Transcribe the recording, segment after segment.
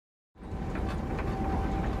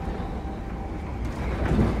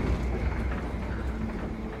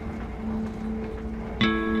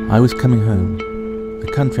I was coming home.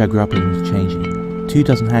 The country I grew up in was changing.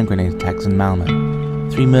 24 hand grenade attacks in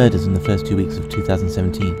Malmö. 3 murders in the first 2 weeks of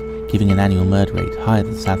 2017, giving an annual murder rate higher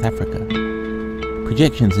than South Africa.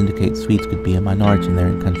 Projections indicate Swedes could be a minority in their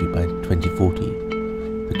own country by 2040.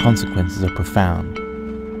 The consequences are profound.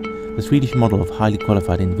 The Swedish model of highly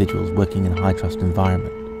qualified individuals working in a high-trust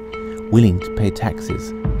environment, willing to pay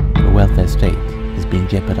taxes for a welfare state, is being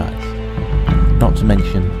jeopardized. Not to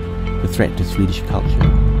mention the threat to Swedish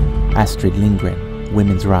culture. Astrid Lindgren,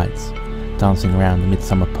 women's rights, dancing around the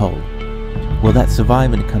midsummer pole. Will that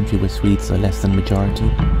survive in a country where Swedes are less than majority?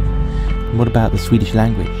 And what about the Swedish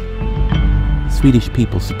language? Swedish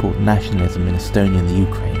people support nationalism in Estonia and the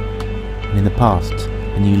Ukraine, and in the past,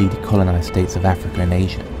 the newly decolonized states of Africa and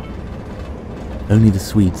Asia. Only the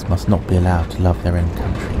Swedes must not be allowed to love their own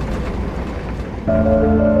country.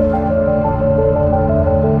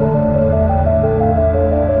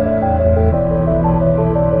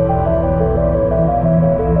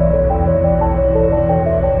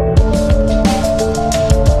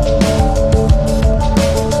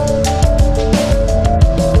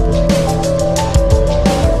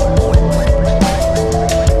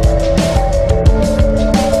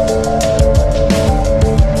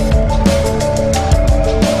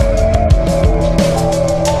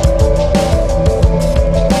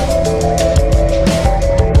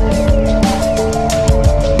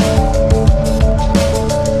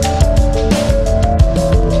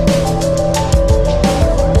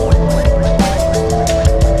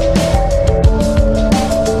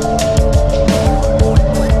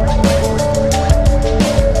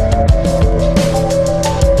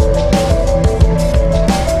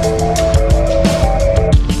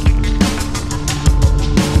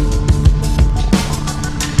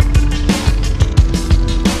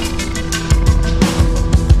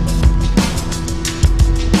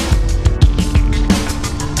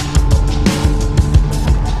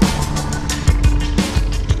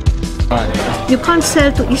 You can't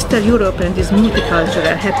sell to Eastern Europe and this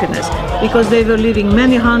multicultural happiness because they were living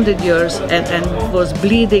many hundred years and was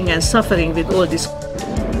bleeding and suffering with all this.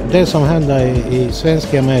 Det som händer i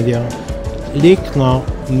svenska media liknar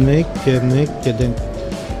mycket den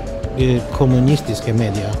kommunistiska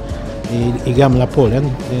media i gamla Polen,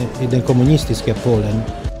 i den kommunistiska Polen.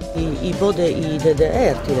 Både i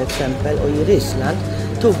DDR till exempel och i Ryssland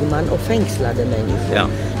tog man och fängslade människor. Ja.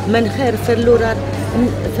 Men här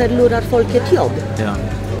förlorar folket jobb. Ja.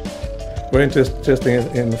 We're interested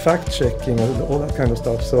in fact-checking and all that kind of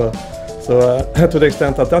stuff. So to the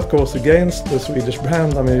extent that goes against the Swedish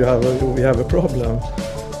brand, I mean, we have a problem.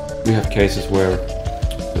 We have cases where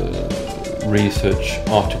research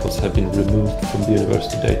articles have been removed from the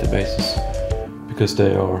university databases because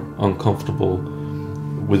they are uncomfortable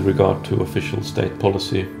with regard to official state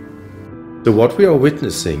policy. So what we are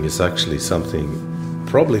witnessing is actually something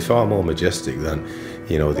probably far more majestic than,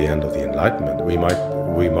 the end of the Enlightenment. We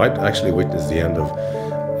might actually witness the end of,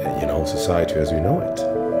 society as we know it.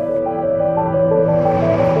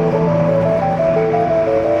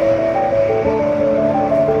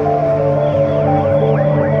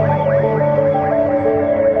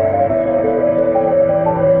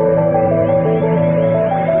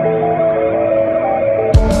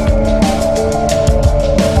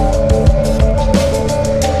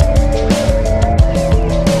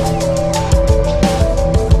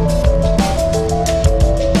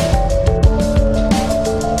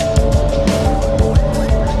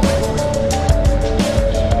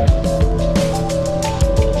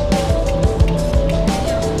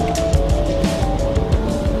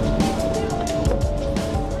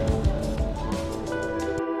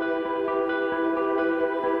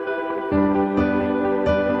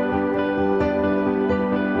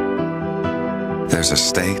 There's a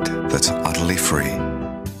state that's utterly free.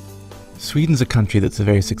 Sweden's a country that's a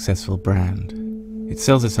very successful brand. It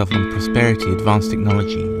sells itself on prosperity, advanced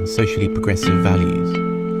technology, and socially progressive values.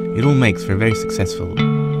 It all makes for a very successful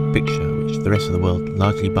picture, which the rest of the world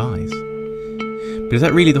largely buys. But is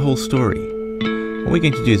that really the whole story? What we're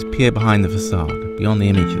going to do is peer behind the facade, beyond the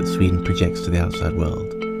image that Sweden projects to the outside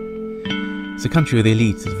world. It's a country where the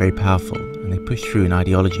elite is very powerful, and they push through an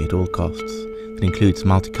ideology at all costs that includes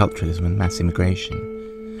multiculturalism and mass immigration,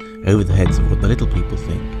 over the heads of what the little people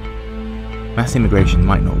think. Mass immigration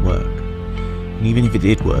might not work, and even if it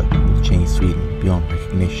did work, it will change Sweden beyond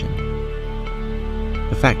recognition.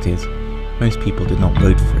 The fact is, most people did not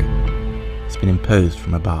vote for it. It's been imposed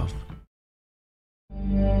from above.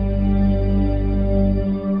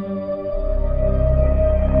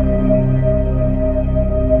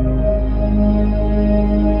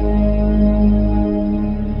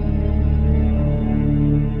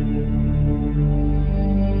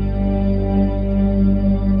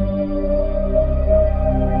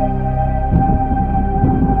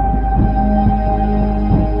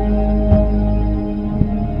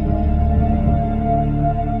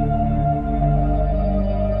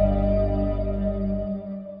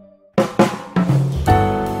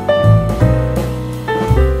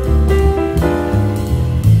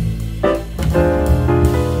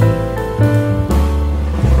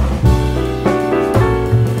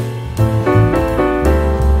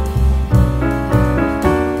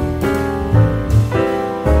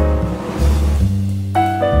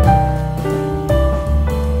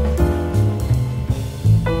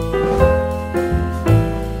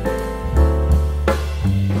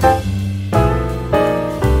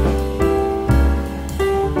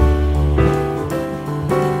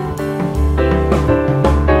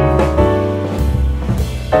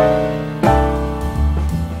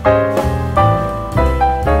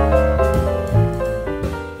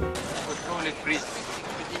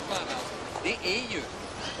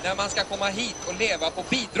 hit och leva på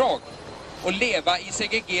bidrag och leva i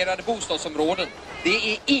segregerade bostadsområden.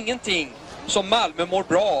 Det är ingenting som Malmö mår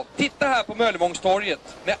bra av. Titta här på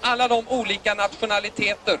Möllevångstorget med alla de olika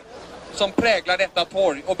nationaliteter som präglar detta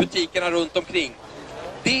torg och butikerna runt omkring.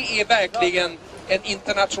 Det är verkligen en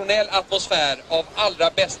internationell atmosfär av allra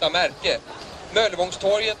bästa märke.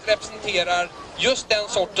 Möllevångstorget representerar just den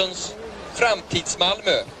sortens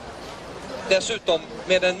framtidsmalmö. Dessutom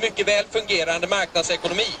med en mycket väl fungerande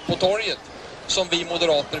marknadsekonomi på torget som vi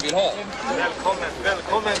moderater vill ha.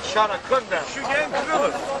 Välkommen kära kunder. 21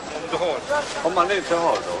 kronor om du har. Om man inte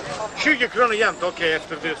har då. 20 kronor jämt, okej,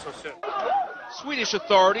 efter det så ser. Swedish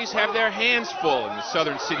authorities have their hands full in the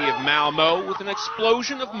southern city of Malmö with an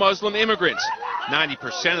explosion of Muslim immigrants.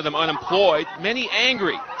 90% of them unemployed, many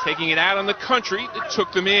angry, taking it out on the country that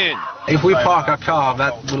took them in. If we park our car,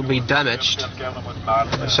 that will be damaged.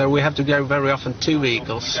 So we have to go very often 2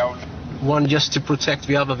 vehicles. One just to protect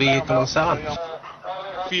the other vehicle and so on.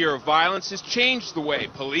 Fear of violence has changed the way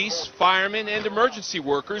police, firemen, and emergency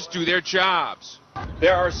workers do their jobs.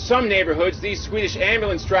 There are some neighborhoods these Swedish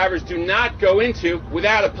ambulance drivers do not go into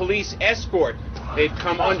without a police escort. They've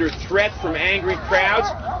come under threat from angry crowds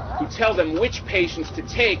who tell them which patients to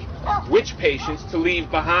take, which patients to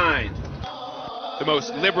leave behind. The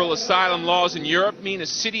most liberal asylum laws in Europe mean a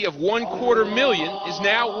city of 250,000 is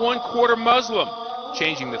now 1/4 Muslim,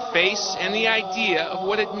 changing the face and the idea of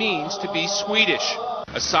what it means to be Swedish.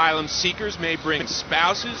 Asylum seekers may bring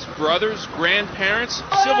spouses, brothers, grandparents.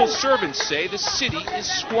 Civil servants say the city is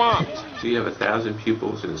swamped. So you have 1,000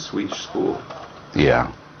 pupils in a Swedish school? Yeah.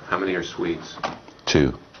 How many are Swedes?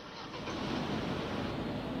 2.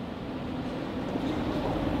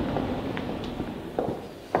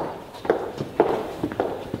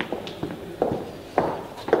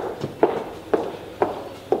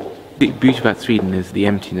 The beauty about Sweden is the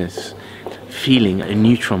emptiness. Feeling a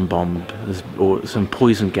neutron bomb or some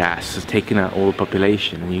poison gas has taken out all the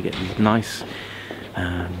population, and you get these nice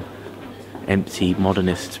empty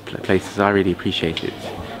modernist places. I really appreciate it.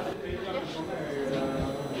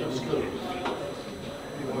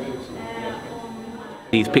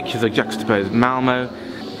 These pictures are juxtaposed. Malmö,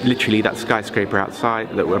 literally that skyscraper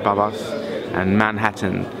outside that were above us, and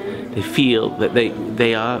Manhattan. They feel that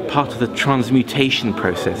they are part of the transmutation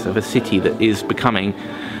process of a city that is becoming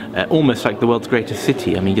almost like the world's greatest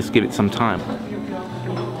city. I mean, just give it some time.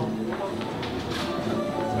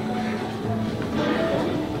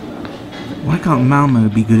 Why can't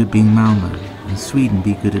Malmö be good at being Malmö, and Sweden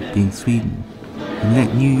be good at being Sweden, and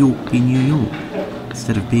let New York be New York,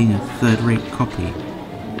 instead of being a third-rate copy?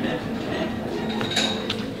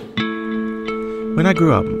 When I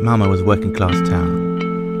grew up, Malmö was a working-class town.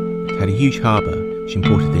 It had a huge harbour which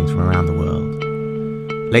imported things from around the world.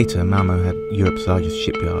 Later, Malmö had Europe's largest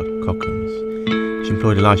shipyard, Kockums, which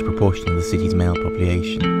employed a large proportion of the city's male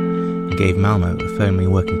population and gave Malmö a firmly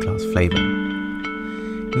working-class flavour.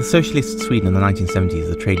 In the socialist Sweden in the 1970s,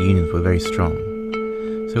 the trade unions were very strong.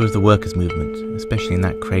 So was the workers' movement, especially in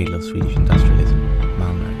that cradle of Swedish industrialism,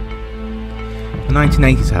 Malmö. In the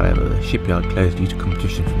 1980s, however, the shipyard closed due to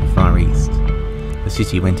competition from the Far East. The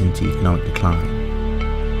city went into economic decline.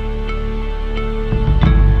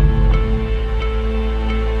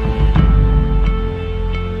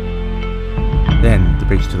 Then the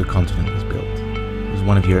bridge to the continent was built. It was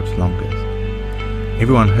one of Europe's longest.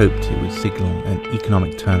 Everyone hoped it would signal an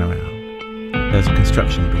economic turnaround. There was a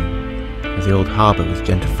construction boom. As the old harbour was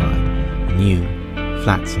gentrified, and new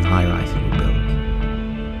flats and high-rises were built.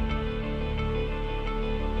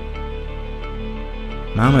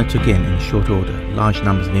 Malmö took in short order, large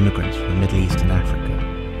numbers of immigrants from the Middle East and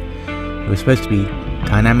Africa. It was supposed to be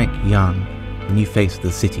dynamic, young, the new face of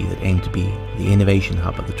the city that aimed to be the innovation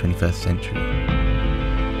hub of the 21st century.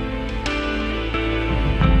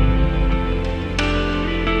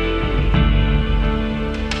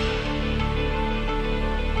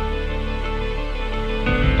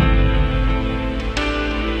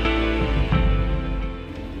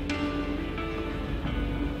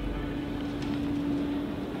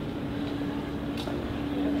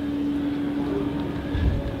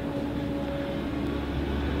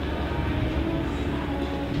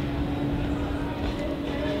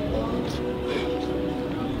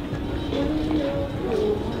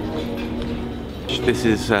 This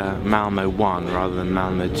is Malmö 1 rather than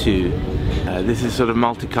Malmö 2. This is sort of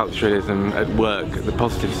multiculturalism at work, the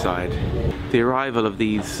positive side. The arrival of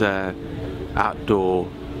these outdoor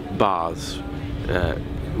bars,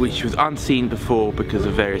 which was unseen before because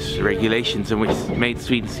of various regulations, and which made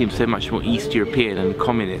Sweden seem so much more East European and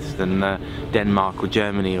communist than Denmark or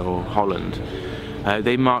Germany or Holland.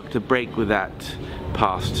 They marked a break with that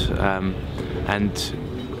past, and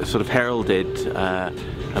sort of heralded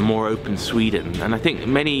a more open Sweden. And I think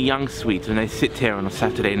many young Swedes, when they sit here on a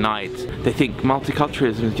Saturday night, they think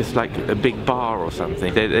multiculturalism is just like a big bar or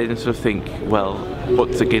something. They don't sort of think, well,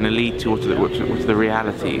 what's it going to lead to? What's the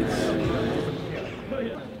realities?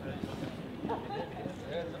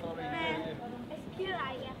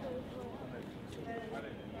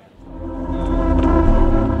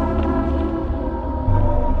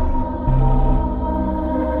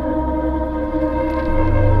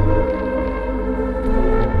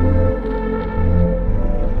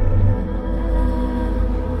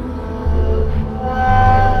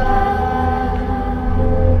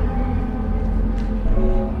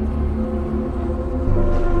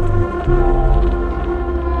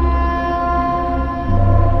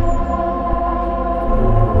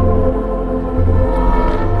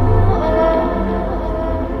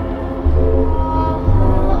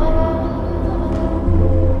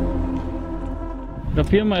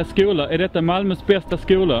 Jag filmar i skola. Är detta Malmös bästa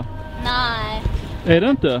skola? Nej. Är det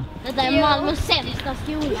inte? Detta är Malmös sämsta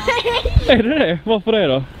skola. Är det det? Varför det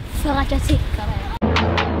då? För att jag tycker det.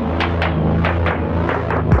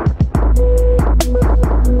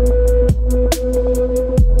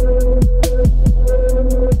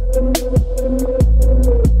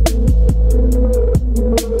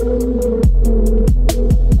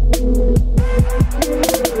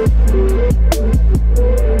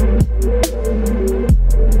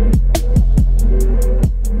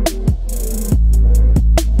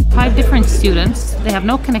 Students, they have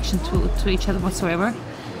no connection to each other whatsoever,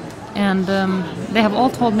 and they have all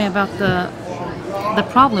told me about the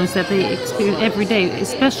problems that they experience every day,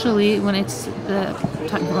 especially when it's the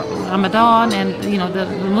Ramadan and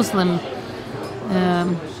the Muslim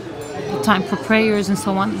time for prayers and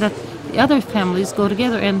so on, that the other families go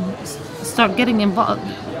together and start getting involved.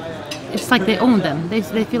 It's like they own them. They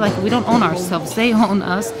feel like we don't own ourselves, they own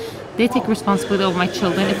us. They take responsibility over my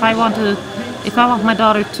children. If I want my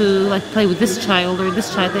daughter to like play with this child or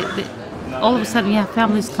this child, all of a sudden you have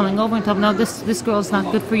families coming over and tell them, no, this girl is not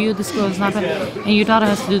good for you, this girl is not good, and your daughter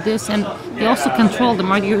has to do this. And they also control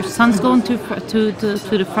them. Are your sons going to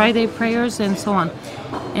the Friday prayers and so on?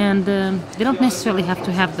 And they don't necessarily have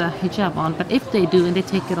to have the hijab on, but if they do and they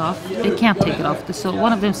take it off, they can't take it off. So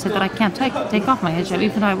one of them said that I can't take off my hijab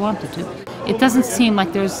even if I wanted to. It doesn't seem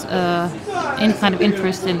like there's any kind of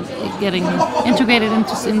interest in getting integrated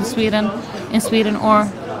in Sweden, or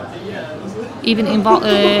even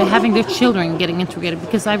having their children getting integrated.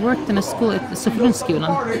 Because I worked in a school at Sofrunskolan,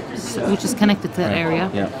 which is connected to that area,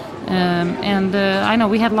 and I know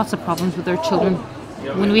we had lots of problems with our children.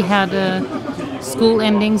 When we had school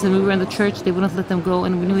endings and we were in the church, they wouldn't let them go,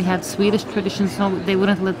 and when we had Swedish traditions, no, they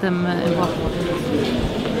wouldn't let them involve.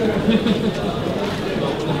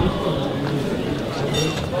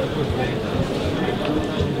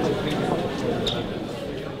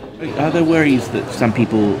 Are there worries that some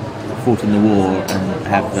people fought in the war and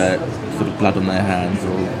have sort of blood on their hands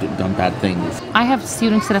or done bad things? I have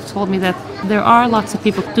students that have told me that there are lots of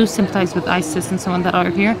people who do sympathize with ISIS and so on that are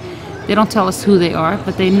here. They don't tell us who they are,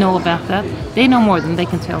 but they know about that. They know more than they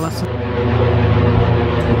can tell us.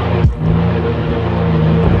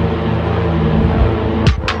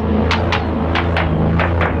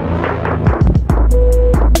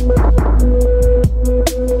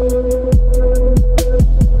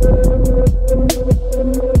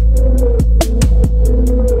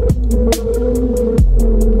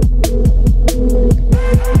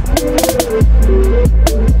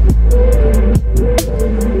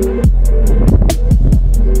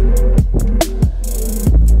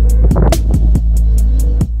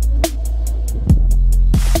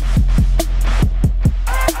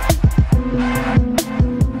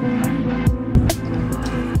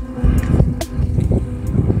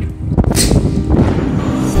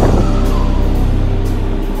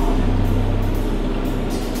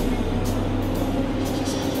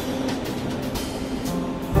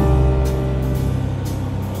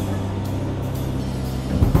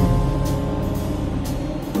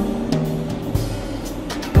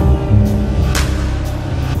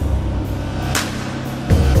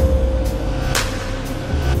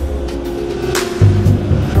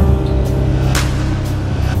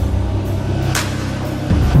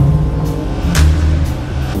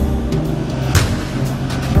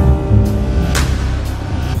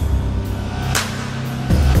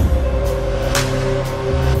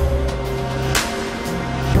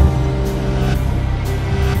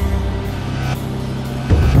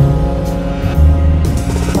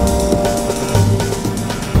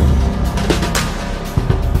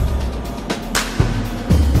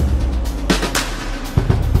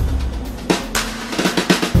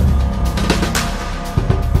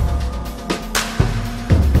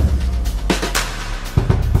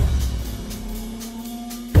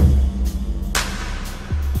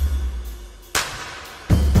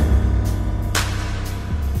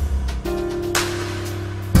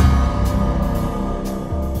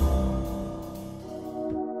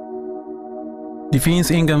 Det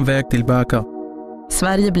finns ingen väg tillbaka.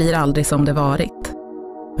 Sverige blir aldrig som det varit.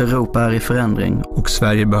 Europa är i förändring och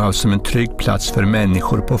Sverige behövs som en trygg plats för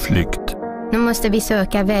människor på flykt. Nu måste vi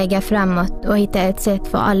söka vägar framåt och hitta ett sätt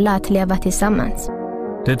för alla att leva tillsammans.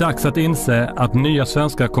 Det är dags att inse att nya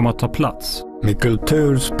svenskar kommer att ta plats. Med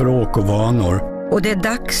kultur, språk och vanor. Och det är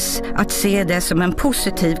dags att se det som en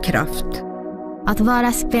positiv kraft. Att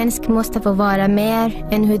vara svensk måste få vara mer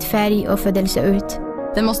än hudfärg och födelse ut.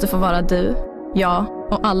 Det måste få vara du, jag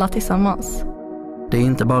och alla tillsammans. Det är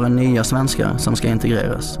inte bara nya svenskar som ska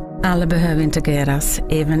integreras. Alla behöver integreras,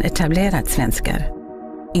 även etablerade svenskar.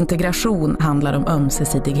 Integration handlar om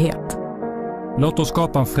ömsesidighet. Låt oss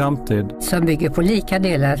skapa en framtid som bygger på lika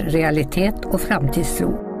delar realitet och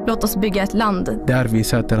framtidstro. Låt oss bygga ett land där vi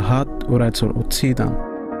sätter hat och rädsla åt sidan.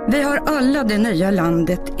 Vi har alla det nya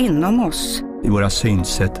landet inom oss. I våra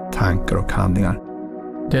synsätt, tankar och handlingar.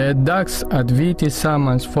 Det är dags att vi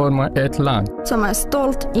tillsammans formar ett land som är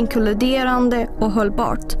stolt, inkluderande och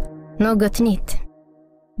hållbart. Något nytt.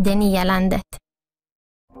 Det nya landet.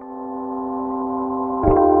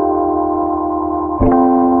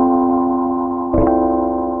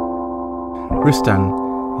 Rustan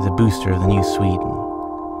is a booster of the new Sweden.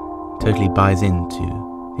 Totally buys into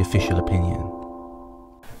the official opinion.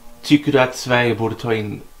 Tycker du att Sverige borde ta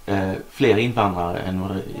in fler invandrare än vad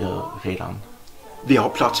det gör redan? Vi har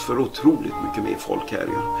plats för otroligt mycket mer folk här.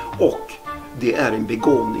 Och det är en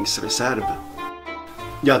begåvningsreserv.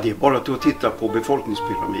 Ja, det är bara att titta på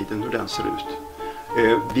befolkningspyramiden, hur den ser ut.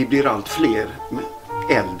 Vi blir allt fler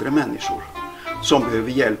äldre människor som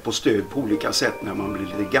behöver hjälp och stöd på olika sätt när man blir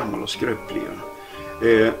lite gammal och skröplig.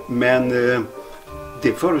 Men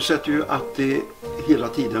det förutsätter ju att det hela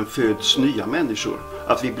tiden föds nya människor.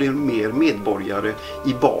 Att vi blir mer medborgare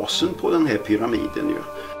i basen på den här pyramiden. Ju.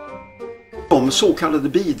 De så kallade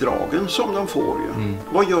bidragen som de får, ju.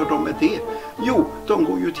 Vad gör de med det? Jo, de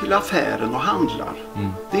går ju till affären och handlar.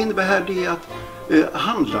 Det innebär det att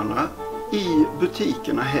handlarna i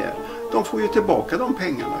butikerna här, de får ju tillbaka de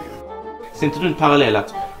pengarna. Ju. Ser inte du en parallell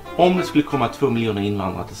att om det skulle komma 2 miljoner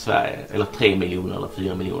invandrare till Sverige, eller 3 miljoner eller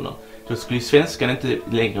 4 miljoner, då skulle ju svenskan inte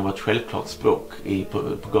längre vara ett självklart språk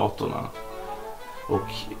på gatorna. Och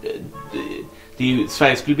det är ju,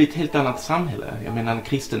 Sverige skulle bli ett helt annat samhälle. Jag menar,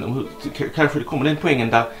 kristen, kanske det kommer den poängen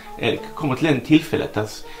där, kommer till den tillfället där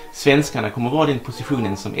svenskarna kommer vara den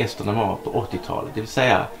positionen som esterna var på 80-talet. Det vill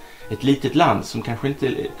säga ett litet land som kanske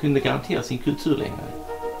inte kunde garantera sin kultur längre.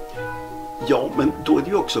 Ja, men då är det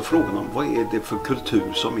ju också frågan om vad är det för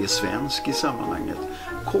kultur som är svensk i sammanhanget.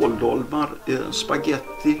 Kåldolmar,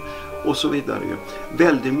 spaghetti och så vidare.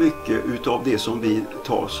 Väldigt mycket utav det som vi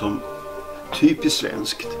tar som typiskt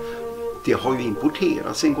svenskt, det har ju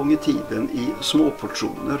importerats en gång i tiden i små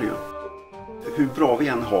portioner. Ju. Hur bra vi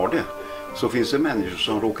än har det så finns det människor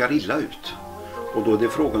som råkar illa ut. Och då är det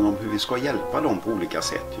frågan om hur vi ska hjälpa dem på olika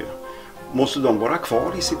sätt. Ju. Måste de vara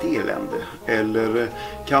kvar i sitt elände? Eller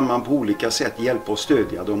kan man på olika sätt hjälpa och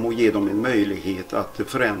stödja dem och ge dem en möjlighet att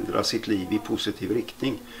förändra sitt liv i positiv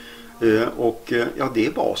riktning? Och ja, det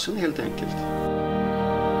är basen helt enkelt.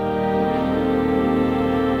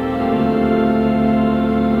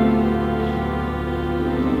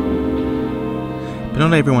 But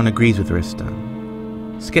not everyone agrees with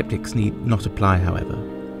Rustan. Skeptics need not apply, however.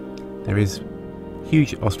 There is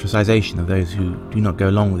huge ostracization of those who do not go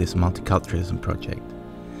along with this multiculturalism project.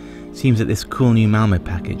 It seems that this cool new Malmö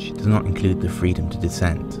package does not include the freedom to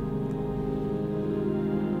dissent.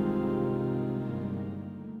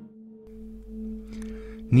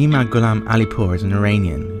 Nima Ghulam Alipour is an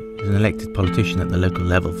Iranian who is an elected politician at the local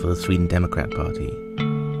level for the Sweden Democrat Party.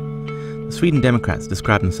 The Sweden Democrats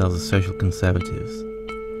describe themselves as social conservatives.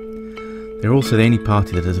 They're also the only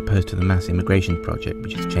party that is opposed to the mass immigration project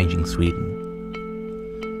which is changing Sweden.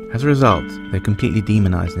 As a result, they're completely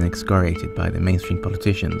demonized and excoriated by the mainstream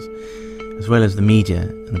politicians, as well as the media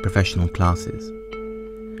and the professional classes.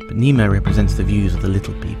 But Nima represents the views of the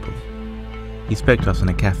little people. He spoke to us in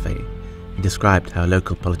a cafe and described how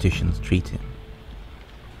local politicians treat him.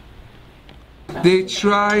 They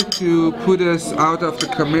try to put us out of the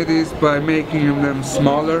committees by making them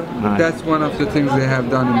smaller. Right. That's one of the things they have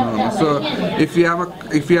done in Malmö. So if you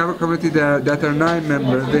have a committee that are 9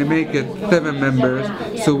 members, they make it 7 members,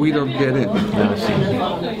 so we don't get in.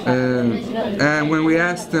 And when we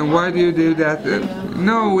ask them, why do you do that?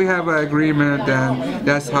 No, we have an agreement, and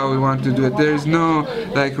that's how we want to do it. There is no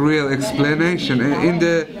like real explanation. In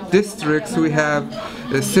the districts, we have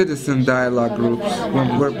citizen dialogue groups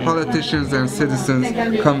where politicians and citizens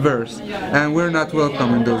converse, and we're not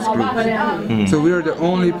welcome in those groups. So we're the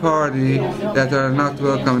only party that are not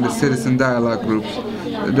welcome in the citizen dialogue groups.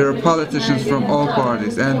 there are politicians from all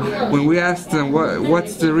parties. And when we ask them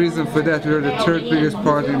what's the reason for that, we're the third biggest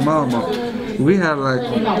party in Malmö. We have like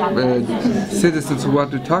citizens who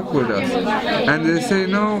want to talk with us, and they say,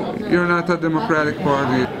 no, you're not a democratic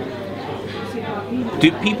party.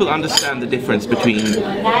 Do people understand the difference between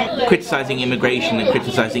criticizing immigration and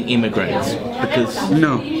criticizing immigrants? Because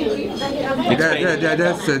no,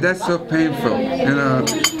 that's so painful. You know,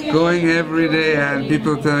 going every day and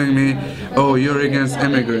people telling me, "Oh, you're against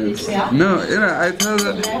immigrants." No, you know, I tell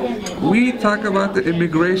them we talk about the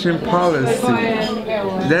immigration policy.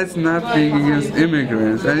 That's not being against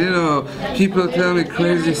immigrants. And you know, people tell me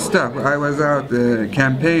crazy stuff. I was out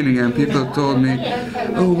campaigning and people told me,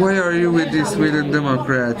 "Oh, why are you with these Sweden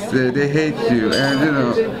Democrats? They hate you." And you know,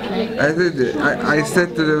 I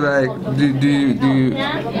said to them like, do you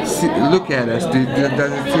look at us?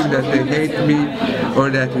 Does it seem that they hate me, or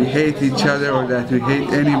that we hate each other, or that we hate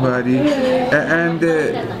anybody? And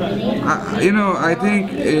you know, I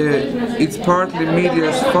think it's partly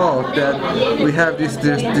media's fault that we have this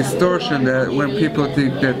distortion that when people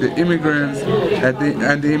think that the immigrants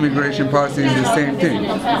and the immigration policy is the same thing.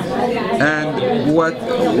 And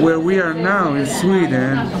where we are now in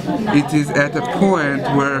Sweden, it is at a point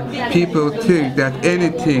where people think that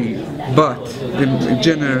anything but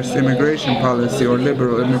generous immigration policy or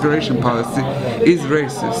liberal immigration policy is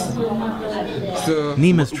racist. So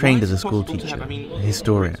Nima's trained as a school teacher, a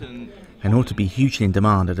historian, and ought to be hugely in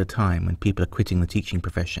demand at a time when people are quitting the teaching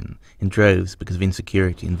profession in droves because of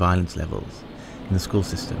insecurity and violence levels in the school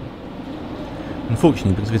system.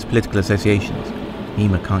 Unfortunately, because of his political associations,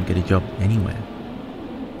 Nima can't get a job anywhere.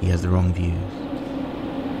 He has the wrong views.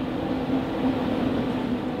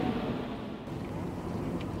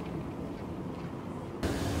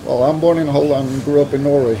 Well, I'm born in Holland, grew up in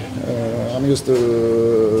Norway. I'm used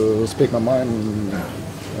to speak my mind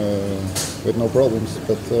with no problems,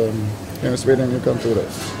 but here in Sweden you can't do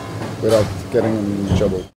that without getting in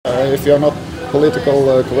trouble. If you're not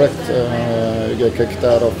political correct, you get kicked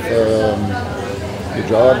out of your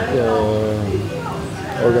job,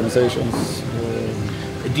 organizations.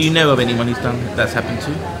 Do you know of anyone that's happened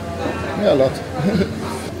to? Yeah, a lot.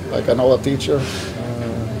 Like I know a teacher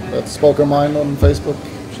that spoke her mind on Facebook.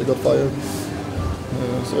 She got fired.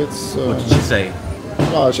 So it's. What did she say?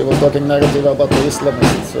 No, she was talking negative about the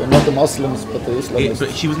Islamists, not the Muslims, but the Islamists.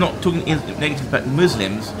 But she was not talking negative about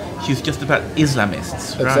Muslims. She was just about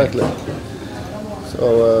Islamists. Exactly. Right.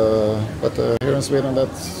 So, but here in Sweden,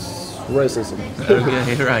 that's racism.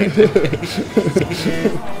 Okay, right.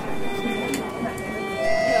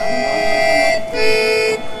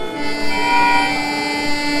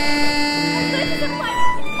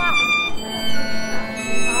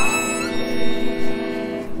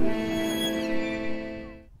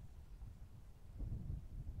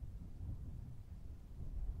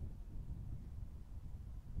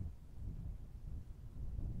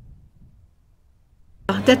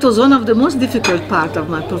 That was one of the most difficult part of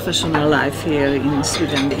my professional life here in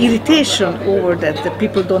Sweden. The irritation over that the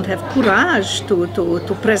people don't have courage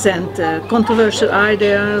to present controversial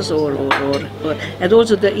ideas and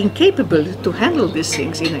also the incapable to handle these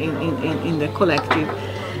things in the collective.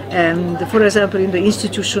 And for example, in the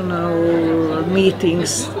institutional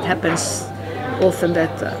meetings, it happens often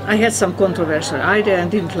that I had some controversial idea and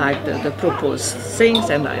didn't like the proposed things,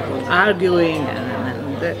 and I was arguing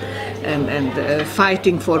and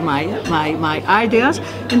fighting for my ideas,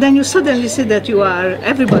 and then you suddenly see that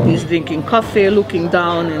everybody is drinking coffee, looking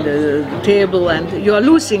down in the table, and you are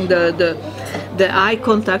losing the eye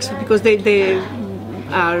contacts because they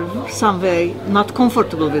are some way not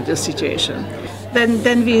comfortable with the situation.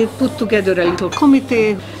 Then we put together a little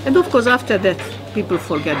committee, and of course after that people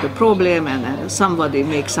forget the problem and somebody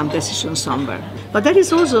makes some decision somewhere. But that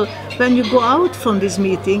is also when you go out from this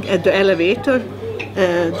meeting at the elevator.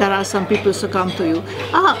 There are some people who come to you.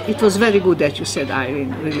 It was very good that you said,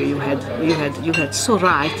 Irene. Really, you had so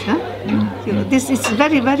right. Huh? You know, this it's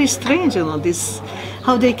very, very strange. You know, this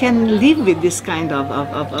how they can live with this kind of.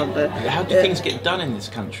 How do things get done in this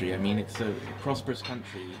country? I mean, it's a prosperous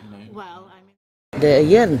country. You know. Well, I mean. Det är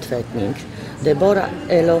hjärntvättning. Det är bara,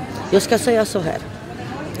 eller jag ska säga så här.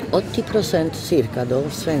 80% cirka då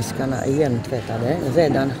svenskarna är hjärntvättade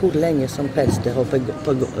redan hur länge som helst det har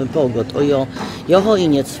pågått, och jag har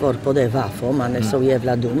inget svar på det varför man är så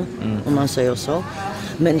jävla dum om man säger så,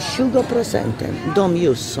 men 20% de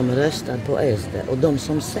just som röstar på SD och de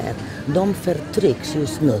som ser, de förtrycks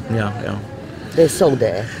just nu. Ja. Det är så det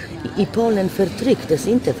är. I Polen förtrycktes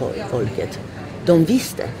inte folket, de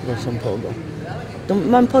visste vad som pågår.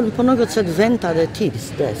 Man på något sätt väntade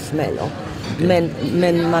tills det smäller.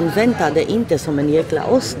 Men man väntade inte som en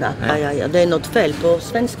jäkla åsna. Ja. Det är något fel på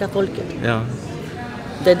svenska folket. Ja.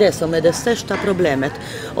 Det är det som är det största problemet.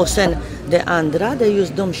 Och sen det andra, det är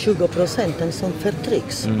just de 20% som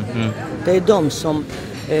förtrycks. Det är de som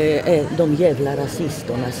är de jävla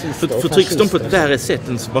rasister, nazister och Förtrycks fascister. de på ett värre sätt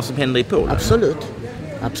än vad som händer i Polen?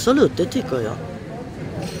 Absolut, det tycker jag.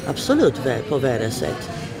 Absolut på värre sätt.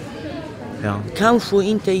 Ja. Kanske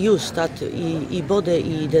inte just att både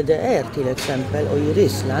i DDR till exempel och i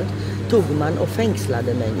Ryssland tog man och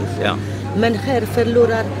fängslade människor. Ja. Men här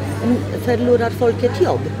förlorar folk ett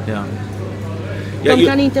jobb. Ja. De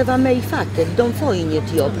kan inte vara med i facket, de får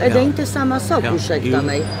inget jobb. Är det inte samma sak, ursäkta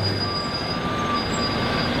mig?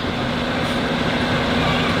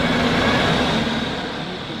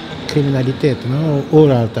 Kriminaliteten har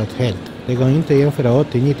urartat helt. Det går inte att jämföra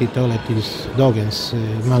 80-90-talet till dagens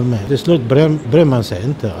Malmö. Till slut bryr man sig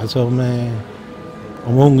inte. Alltså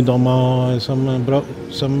om ungdomar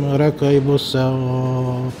som röker i bussar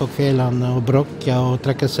och på kvällarna och bråkar och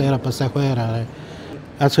trakasserar passagerare.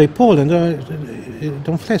 Alltså i Polen,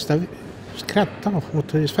 de flesta skrattar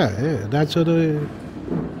åt Sverige. Alltså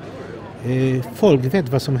folk vet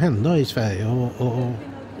vad som händer i Sverige och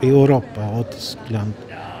i Europa och Tyskland.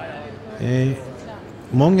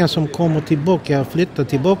 Många som flyttar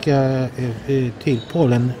tillbaka till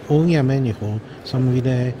Polen, unga människor som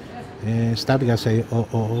vill stadga sig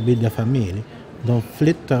och bilda familj. De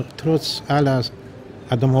flyttar trots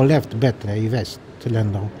att de har levt bättre i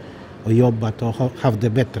västländer och jobbat och haft det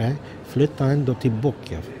bättre, flyttar ändå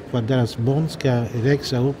tillbaka för att deras barn ska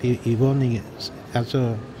växa upp i vanliga,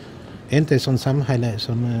 alltså inte som samhälle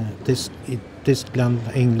som i Tyskland,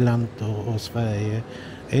 England och Sverige.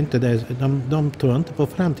 Inte det, de tror inte på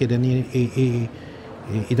framtiden i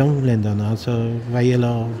de länderna, alltså vad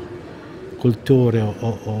gäller kultur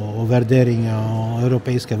och värderingar och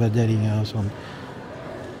europeiska värderingar och sånt.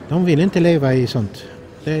 De vill inte leva i sånt.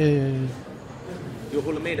 Jag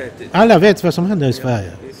håller med dig. Alla vet vad som händer i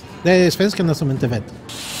Sverige. Det är svenskarna som inte vet.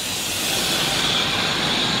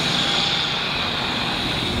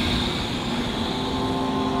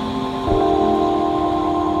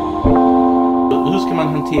 Hur ska man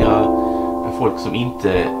hantera folk som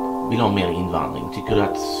inte vill ha mer invandring? Tycker du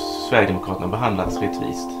att Sverigedemokraterna behandlats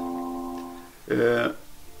rättvist?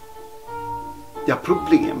 Ja,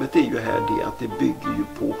 problemet är ju här det att det bygger ju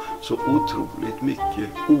på så otroligt mycket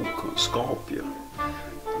okunskap. Ja.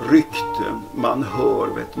 Rykten, man hör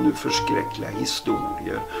nu förskräckliga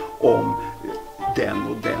historier om den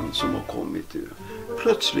och den som har kommit.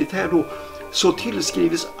 Plötsligt här då så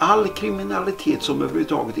tillskrivs all kriminalitet som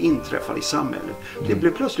överhuvudtaget inträffar i samhället. Det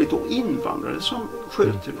blir plötsligt då invandrare som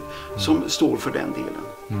sköter det, som står för den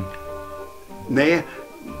delen. Nej,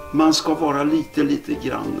 man ska vara lite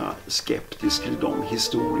granna skeptisk till de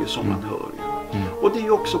historier som man hör. Och det är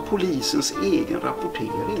ju också polisens egen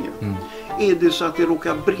rapportering. Är det så att det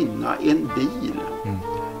råkar brinna en bil,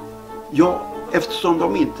 ja, eftersom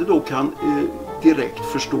de inte då kan direkt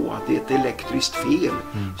förstå att det är ett elektriskt fel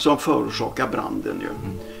som förorsakar branden,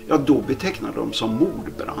 ja, då betecknar de som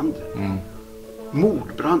mordbrand.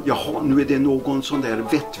 Mordbrand, jaha, nu är det någon sån där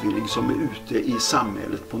vettvillig som är ute i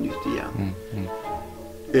samhället på nytt igen.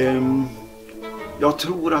 Jag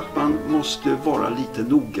tror att man måste vara lite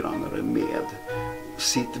noggrannare med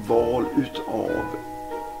sitt val utav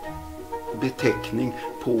beteckning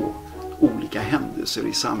på olika händelser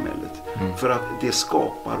i samhället. För att det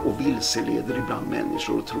skapar och vilseleder ibland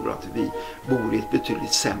människor och tror att vi bor i ett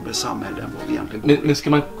betydligt sämre samhälle än vad vi egentligen bor i. Men ska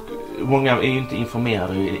man, många är ju inte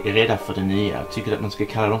informerade och är rädda för det nya. Tycker att man ska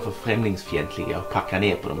kalla dem för främlingsfientliga och packa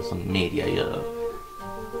ner på dem som media gör?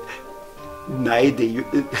 Nej,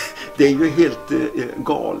 det är ju helt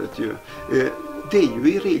galet ju. Det är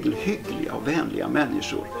ju i regel hyggliga och vänliga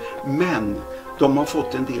människor. Men de har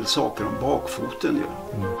fått en del saker om bakfoten ju.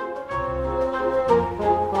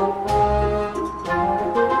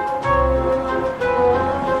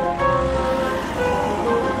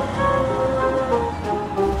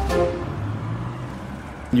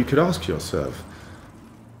 You could ask yourself,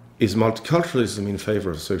 is multiculturalism in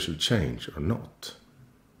favor of social change or not?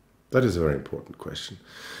 That is a very important question.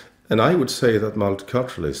 And I would say that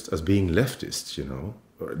multiculturalists, as being leftists,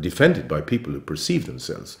 are defended by people who perceive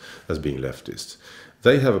themselves as being leftists,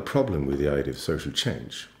 they have a problem with the idea of social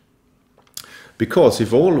change. Because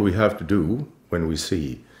if all we have to do when we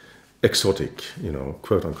see exotic,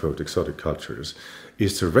 quote-unquote exotic cultures,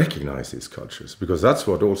 is to recognize these cultures, because that's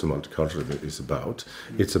what also multiculturalism is about.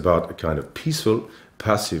 It's about a kind of peaceful,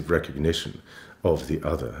 passive recognition of the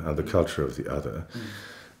other and the culture of the other.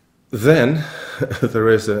 Then there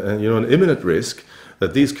is an imminent risk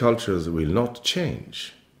that these cultures will not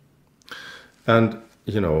change. And,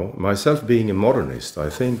 you know, myself being a modernist, I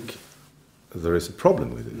think there is a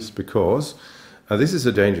problem with this because, and this is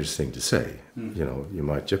a dangerous thing to say, you know, you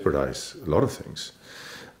might jeopardize a lot of things.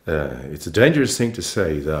 It's a dangerous thing to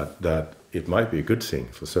say that it might be a good thing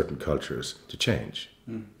for certain cultures to change.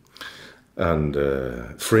 And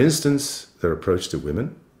for instance, their approach to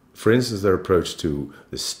women, for instance, their approach to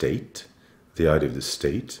the state, the idea of the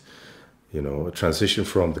state, you know, a transition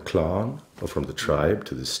from the clan or from the tribe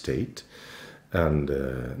to the state, and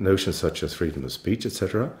notions such as freedom of speech,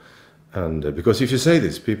 etc. And because if you say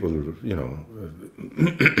this, people, you know,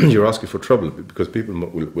 you're asking for trouble because people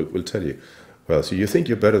will tell you, well, so you think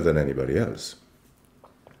you're better than anybody else.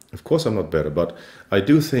 Of course I'm not better, but I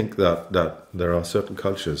do think that there are certain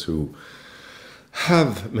cultures who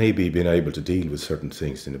have maybe been able to deal with certain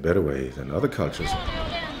things in a better way than other cultures.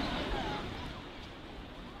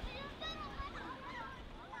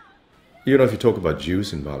 You know, if you talk about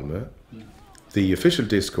Jews in Malmö, the official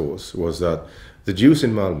discourse was that the Jews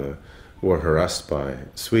in Malmö were harassed by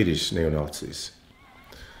Swedish neo-Nazis.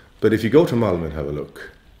 But if you go to Malmö and have a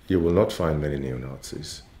look, you will not find many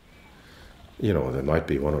neo-Nazis. You know, there might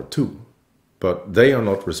be one or two, but they are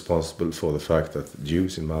not responsible for the fact that the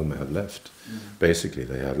Jews in Malmö have left. Basically,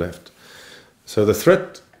 they have left. So the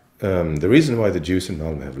threat, the reason why the Jews in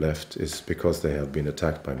Malmö have left is because they have been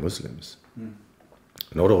attacked by Muslims.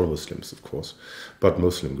 Not all Muslims, of course, but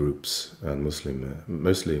Muslim groups and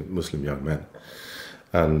mostly Muslim young men.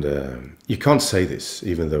 And you can't say this,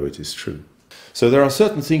 even though it is true. So there are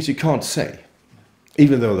certain things you can't say,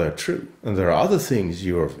 even though they're true. And there are other things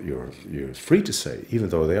you're free to say, even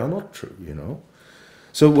though they are not true, you know.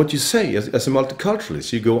 So what you say, as a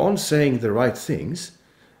multiculturalist, you go on saying the right things,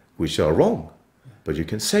 which are wrong, but you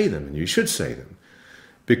can say them, and you should say them,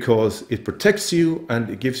 because it protects you, and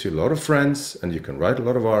it gives you a lot of friends, and you can write a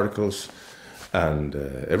lot of articles, and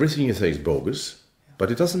everything you say is bogus,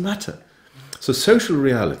 but it doesn't matter. So social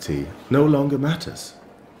reality no longer matters.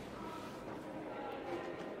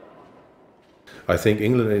 I think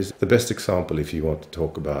England is the best example if you want to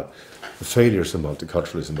talk about the failures of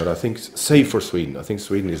multiculturalism, but I think, save for Sweden, I think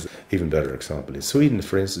Sweden is an even better example. In Sweden,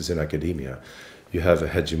 for instance, in academia, you have a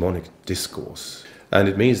hegemonic discourse, and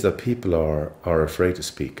it means that people are afraid to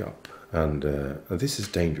speak up, and this is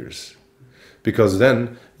dangerous, because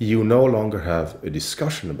then you no longer have a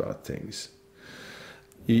discussion about things.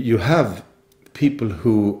 You have people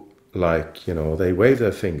who, like, you know, they wave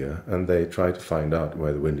their finger and they try to find out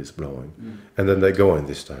where the wind is blowing, and then they go in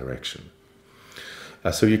this direction.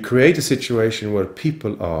 So you create a situation where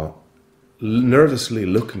people are nervously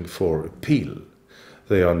looking for appeal.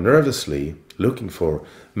 They are nervously looking for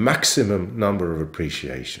maximum number of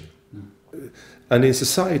appreciation. And in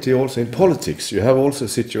society, also in politics, you have also a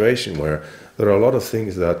situation where there are a lot of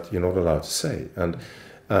things that you're not allowed to say. And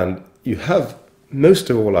you have, most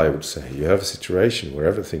of all, I would say, you have a situation where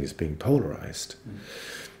everything is being polarized.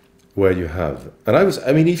 Where you have, and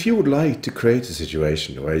I mean, if you would like to create a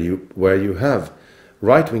situation where you have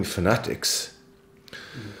right-wing fanatics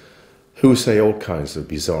who say all kinds of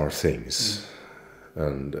bizarre things,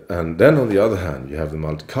 and then on the other hand you have the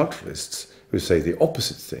multiculturalists who say the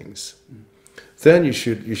opposite things, then you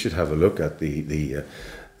should have a look at the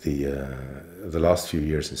last few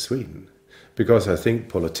years in Sweden, because I think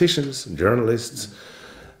politicians, journalists,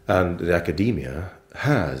 and the academia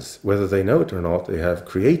has, whether they know it or not, they have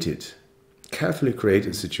carefully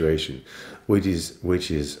created a situation which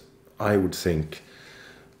is, I would think,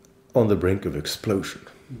 on the brink of explosion.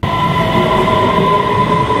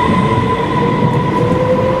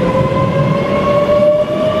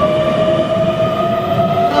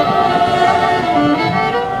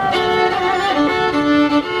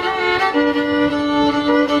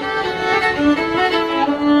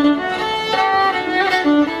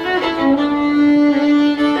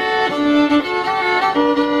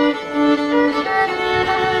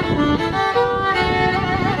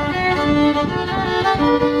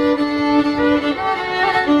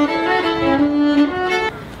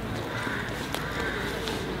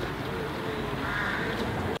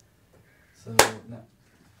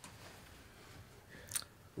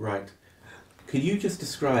 Right. Could you just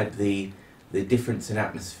describe the difference in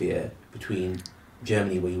atmosphere between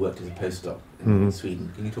Germany, where you worked as a postdoc, and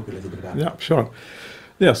Sweden? Can you talk a little bit about that? Yeah, sure.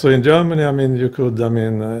 Yeah, so in Germany, I mean, you could,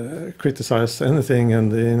 criticize anything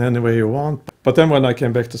and in any way you want. But then when I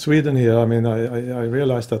came back to Sweden here, I mean, I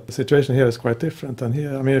realized that the situation here is quite different. And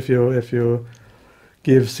here, I mean, if you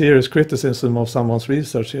give serious criticism of someone's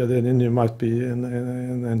research here, then you might be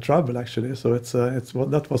in trouble, actually. So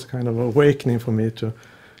that was kind of awakening for me to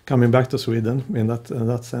coming back to Sweden in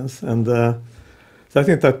that sense. And So I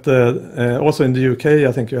think that also in the UK,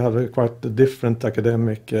 I think you have a quite different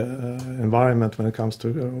academic environment when it comes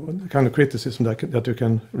to kind of criticism that you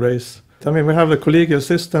can raise. I mean, we have a collegial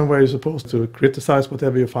system where you're supposed to criticize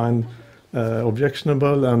whatever you find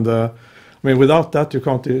objectionable, and I mean, without that, you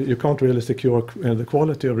can't really secure the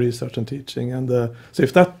quality of research and teaching. And so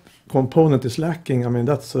if that component is lacking, I mean,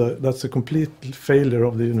 that's a complete failure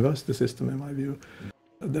of the university system, in my view.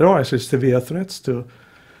 There are actually severe threats to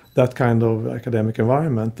that kind of academic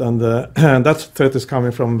environment, and that threat is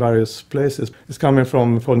coming from various places. It's coming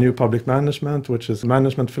from new public management, which is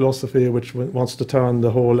management philosophy, which wants to turn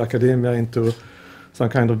the whole academia into some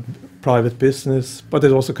kind of private business. But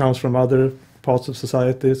it also comes from other parts of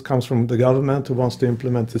society. It comes from the government, who wants to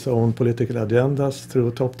implement its own political agendas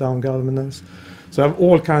through top-down governance. So I have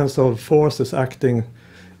all kinds of forces acting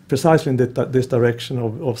precisely in this direction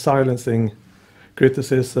of silencing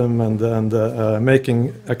criticism and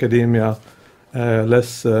making academia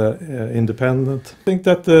less independent. I think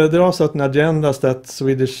that there are certain agendas that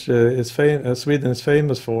Sweden is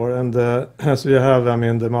famous for, and so you have, I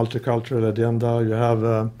mean, the multicultural agenda. You have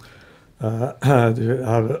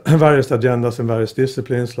various agendas in various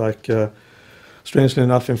disciplines, like strangely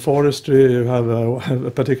enough in forestry you have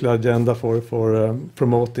a particular agenda for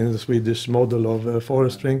promoting the Swedish model of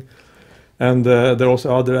forestry. And there are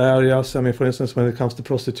also other areas. I mean, for instance, when it comes to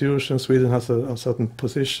prostitution, Sweden has a certain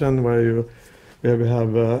position where we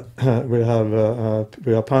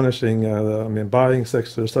are punishing, I mean, buying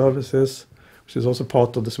sexual services, which is also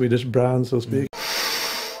part of the Swedish brand, so to speak.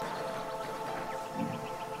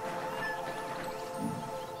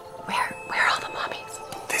 Where are all the mommies?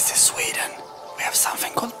 This is Sweden. We have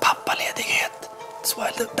something called pappaledighet. It's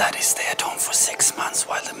while the daddies stay at home for 6 months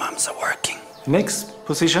while the moms are working. Next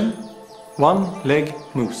position. One leg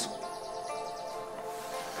moose.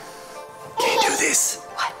 Can you do this?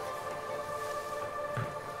 What?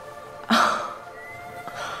 Oh.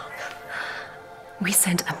 We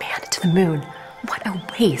sent a man to the moon. What a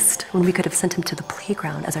waste, when we could have sent him to the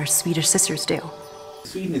playground as our Swedish sisters do.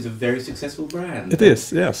 Sweden is a very successful brand. It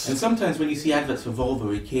is, yes. And sometimes when you see adverts for Volvo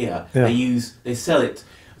or IKEA, yeah. they sell it,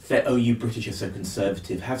 oh, you British are so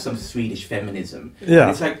conservative, have some Swedish feminism. Yeah.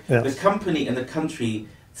 And it's like the company and the country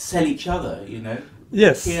sell each other, you know.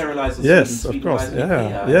 Yes. IKEA relies on yes, Sweden, of course. Sweden Yeah.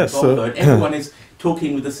 relies on IKEA, Yes. Volvo, and everyone is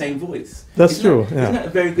talking with the same voice. That's true. Yeah. Isn't that a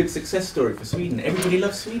very good success story for Sweden? Everybody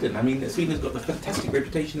loves Sweden. I mean, Sweden has got the fantastic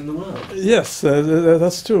reputation in the world. Yes,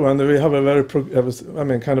 that's true, and we have a very,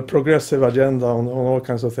 kind of progressive agenda on all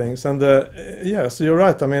kinds of things. And yes, you're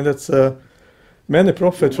right. I mean, it's many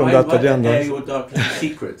profit from that agenda. Why air your dark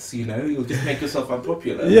secrets? You know, you'll just make yourself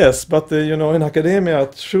unpopular. Yes, but you know, in academia,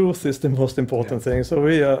 truth is the most important thing. So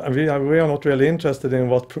we are not really interested in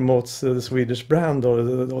what promotes the Swedish brand or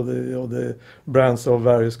the brands of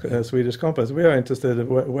various Swedish companies. We are interested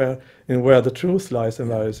in where the truth lies in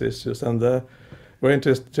various issues, and we're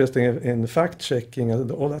interested in fact checking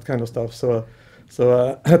and all that kind of stuff. So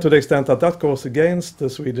to the extent that goes against the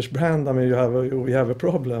Swedish brand, I mean, we have a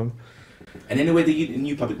problem. And in a way, the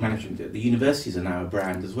new public management, the universities are now a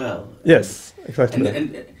brand as well. Yes, exactly.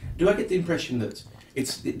 And do I get the impression that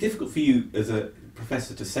it's difficult for you as a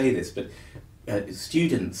professor to say this, but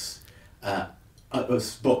students are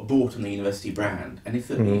bought on the university brand, and if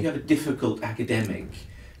you have a difficult academic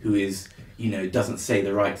who is, you know, doesn't say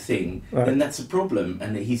the right thing, then that's a problem,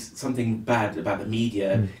 and something bad about the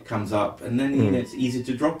media comes up, and then you know, it's easy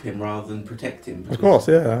to drop him rather than protect him. Of course,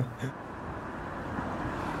 yeah.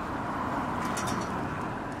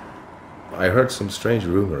 I heard some strange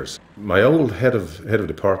rumors. My old head of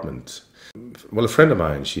department, well, a friend of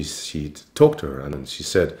mine, she talked to her and she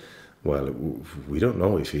said, well, we don't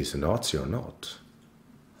know if he's a Nazi or not.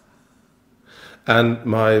 And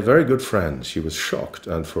my very good friend, she was shocked,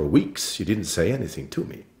 and for weeks she didn't say anything to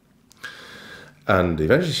me. And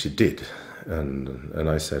eventually she did, and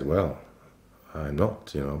I said, well, I'm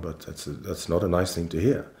not, you know, but that's not a nice thing to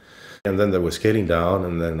hear. And then they were scaling down,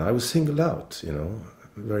 and then I was singled out, you know,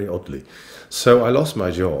 very oddly. So I lost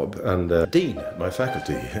my job, and Dean, my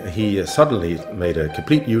faculty, he suddenly made a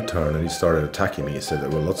complete U-turn and he started attacking me. He said there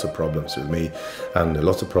were lots of problems with me and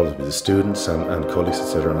lots of problems with the students and colleagues,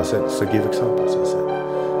 etc. And I said, so give examples, I said.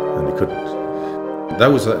 And he couldn't.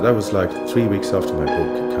 That was like 3 weeks after my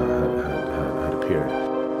book had appeared.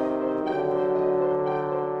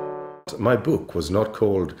 My book was not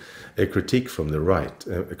called A Critique from the Right,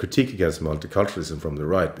 a critique against multiculturalism from the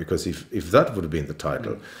right, because if that would have been the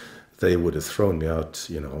title, they would have thrown me out,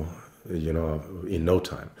 you know, in no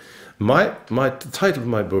time. The title of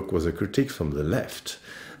my book was A Critique from the Left,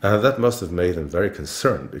 and that must have made them very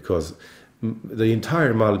concerned, because the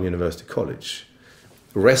entire Malmö University College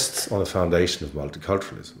rests on a foundation of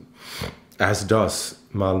multiculturalism, as does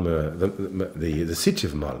Malmö, the city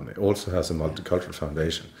of Malmö also has a multicultural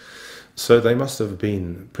foundation. So they must have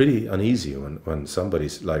been pretty uneasy when somebody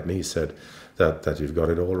like me said that you've got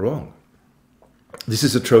it all wrong. This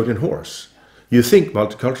is a Trojan horse. You think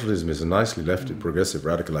multiculturalism is a nicely lefty, progressive,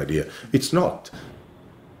 radical idea. It's not.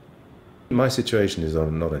 My situation is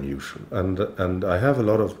not unusual, and I have a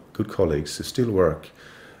lot of good colleagues who still work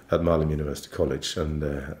at Malmö University College, and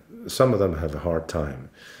some of them have a hard time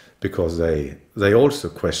because they also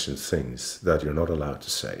question things that you're not allowed to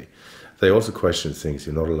say. They also question things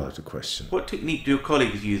you're not allowed to question. What technique do your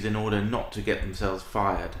colleagues use in order not to get themselves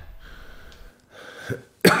fired?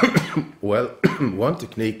 Well, one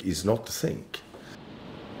technique is not to think.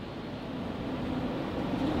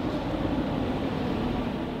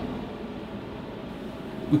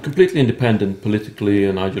 We're completely independent politically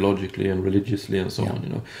and ideologically and religiously and so on, you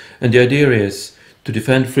know. And the idea is to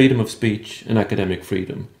defend freedom of speech and academic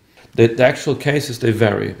freedom. The actual cases, they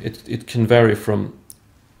vary. It can vary from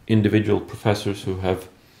individual professors who have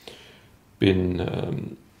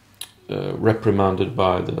been reprimanded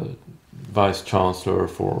by the vice chancellor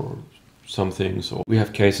for some things. Or we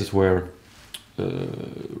have cases where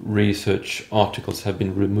research articles have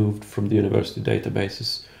been removed from the university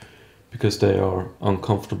databases because they are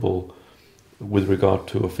uncomfortable with regard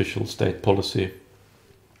to official state policy.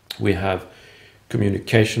 We have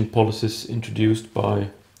communication policies introduced by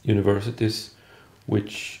universities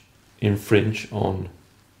which infringe on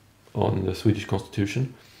the Swedish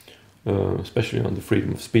constitution, especially on the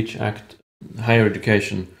Freedom of Speech Act. Higher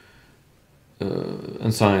education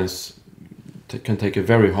and science can take a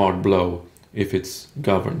very hard blow if it's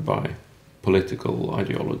governed by political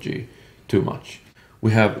ideology too much.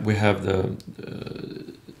 We have the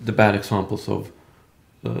bad examples of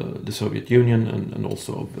the Soviet Union and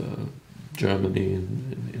also of Germany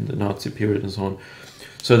in the Nazi period and so on.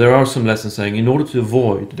 So there are some lessons saying in order to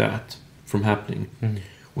avoid that from happening,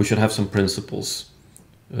 we should have some principles,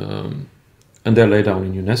 and they're laid down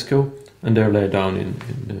in UNESCO and they're laid down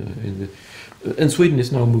and Sweden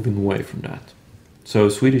is now moving away from that. So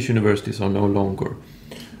Swedish universities are no longer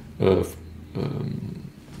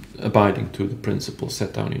abiding to the principles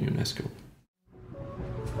set down in UNESCO.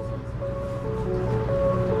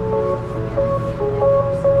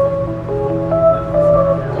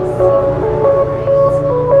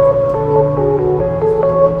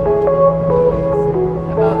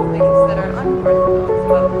 About things that are unorthodox,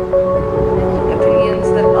 about opinions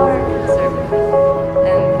that are conservative.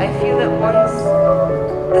 And I feel that once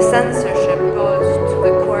the censorship goes to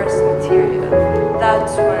the course material,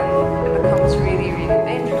 that's when it becomes really, really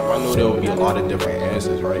dangerous. I know there will be a lot of different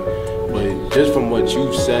answers, right? But just from what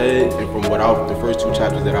you said and from the first two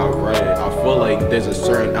chapters that I've read, I feel like there's a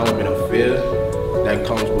certain element of fear that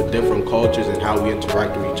comes with different cultures and how we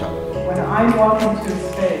interact with each other. When I walk into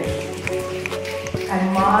a space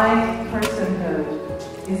and my personhood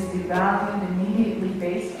is devalued immediately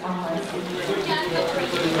based on my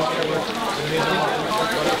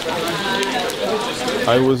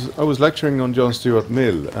I was lecturing on John Stuart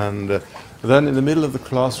Mill, and then in the middle of the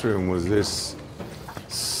classroom was this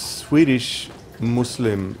Swedish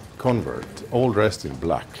Muslim convert, all dressed in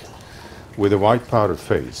black, with a white powdered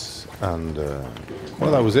face, and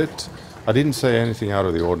well, that was it. I didn't say anything out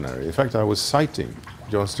of the ordinary. In fact, I was citing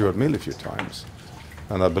John Stuart Mill a few times,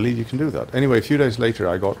 and I believe you can do that. Anyway, a few days later,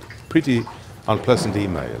 I got pretty unpleasant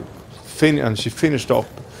email, and she finished off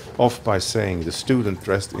by saying the student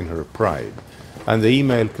dressed in her pride, and the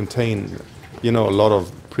email contained, you know, a lot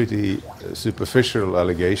of pretty superficial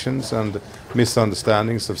allegations and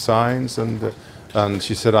misunderstandings of science, and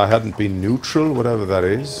she said I hadn't been neutral, whatever that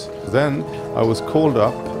is. Then I was called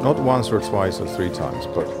up, not once or twice or three times,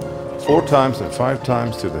 but 4 times and 5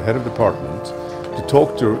 times to the head of department to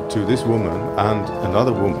talk to this woman and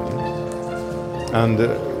another woman, and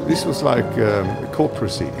this was like a court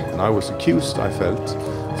proceeding, and I was accused, I felt,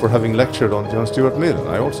 for having lectured on John Stuart Mill. And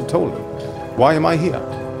I also told them, why am I here?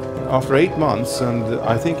 After 8 months, and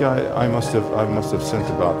I think I must have sent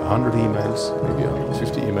about 100 emails, maybe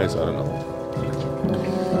 150 emails, I don't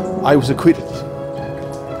know. I was acquitted.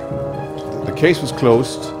 The case was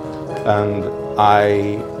closed, and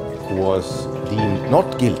I was deemed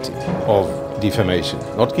not guilty of defamation,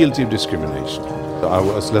 not guilty of discrimination. I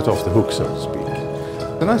was let off the hook, so to speak.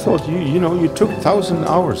 And I thought, you know, you took 1,000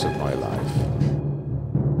 hours of my life.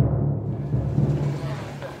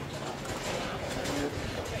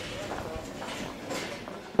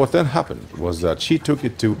 What then happened was that she took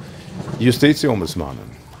it to Justitieombudsmannen,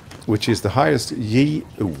 which is the highest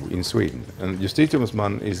JO in Sweden. And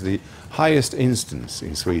Justitieombudsman is the highest instance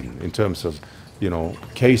in Sweden in terms of,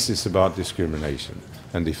 cases about discrimination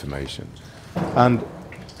and defamation. And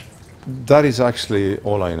that is actually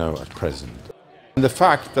all I know at present. And the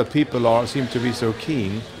fact that people seem to be so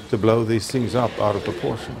keen to blow these things up out of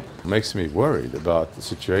proportion makes me worried about the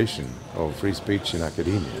situation of free speech in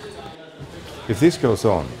academia. If this goes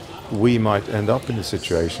on, we might end up in a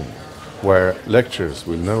situation where lecturers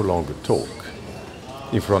will no longer talk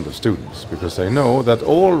in front of students because they know that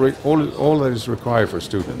all that is required for a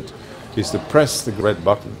student is to press the red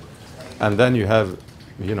button, and then you have,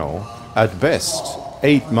 at best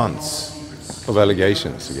 8 months of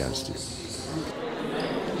allegations against you.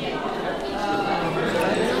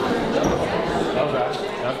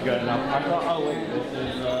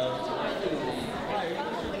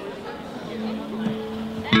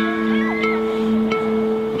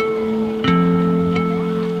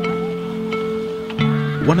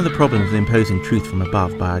 One of the problems with imposing truth from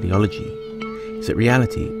above by ideology is that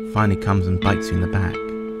reality finally comes and bites you in the back.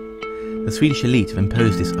 The Swedish elite have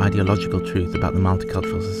imposed this ideological truth about the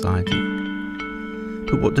multicultural society.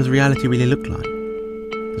 But what does reality really look like?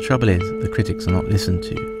 The trouble is, the critics are not listened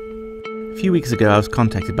to. A few weeks ago I was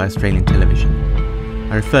contacted by Australian television.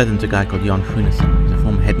 I referred them to a guy called Jan Schunesson, who's a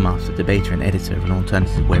former headmaster, debater and editor of an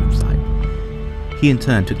alternative website. He in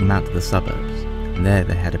turn took them out to the suburbs, and there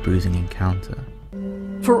they had a bruising encounter.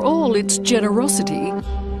 For all its generosity,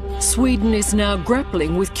 Sweden is now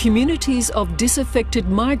grappling with communities of disaffected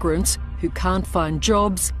migrants who can't find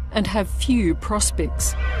jobs and have few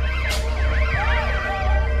prospects.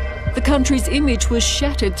 The country's image was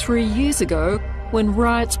shattered 3 years ago when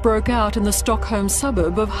riots broke out in the Stockholm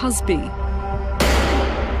suburb of Husby.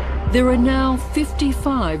 There are now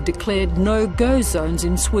 55 declared no-go zones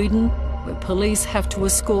in Sweden where police have to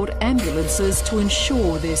escort ambulances to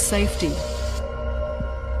ensure their safety.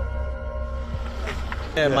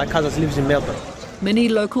 My cousin lives in Melbourne. Many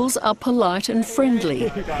locals are polite and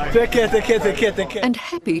friendly and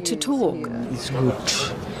happy to talk. It's good.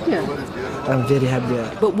 Yeah. I'm very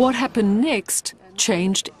happy. But what happened next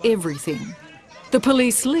changed everything. The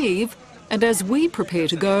police leave, and as we prepare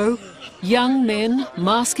to go, young men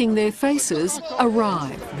masking their faces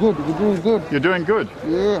arrive. Good, you're doing good. You're doing good?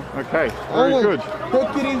 Yeah. Okay, very good.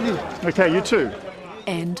 Take it easy. Okay, you too.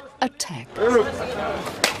 And attack. Go!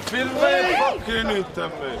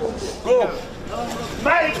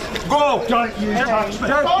 Mate! Go! Don't you touch me!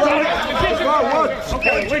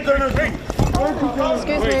 Okay, we're gonna drink.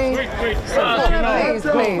 Excuse me. Please.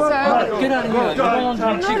 Get out of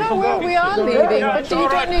here. No, we are leaving, but you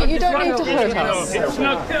don't need to hurt us.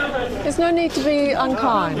 There's no need to be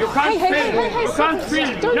unkind. Hey, can't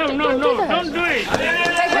film. Don't do it.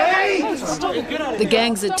 The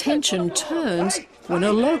gang's attention turns when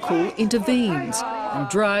a local intervenes and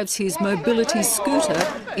drives his mobility scooter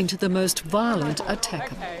into the most violent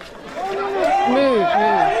attacker. Move.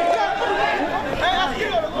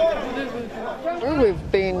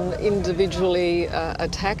 We've been individually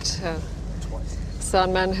attacked.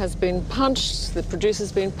 Soundman has been punched, the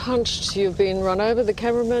producer's been punched, you've been run over, the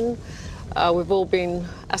cameraman. We've all been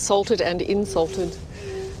assaulted and insulted.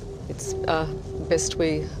 It's best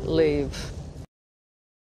we leave.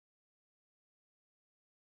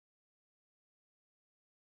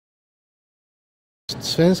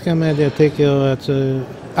 Svenska medier tycker jag att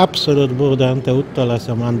absolut borde inte uttala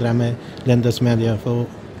sig om andra länders medier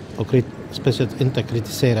och speciellt inte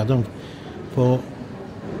kritisera dem. För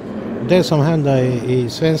det som händer i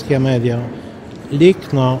svenska medier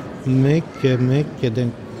liknar mycket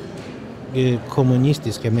den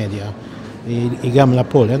kommunistiska medier i gamla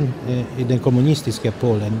Polen, i den kommunistiska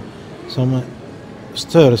Polen som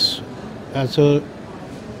störs. Alltså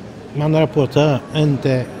man rapporterar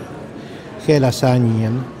inte hela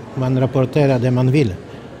sanningen, man rapporterar det man vill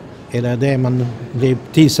eller det man blir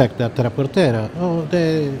tillsagt att rapportera. Och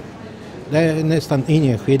det är nästan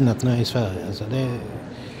ingen skillnad nu i Sverige. Alltså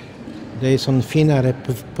det är sån finare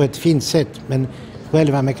på ett fint sätt, men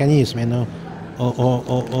själva mekanismen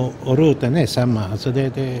och roten är samma. Alltså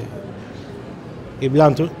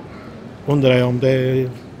ibland undrar jag om det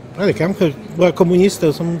kanske bara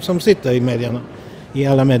kommunister som sitter i medierna, i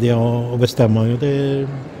alla medier och bestämmer.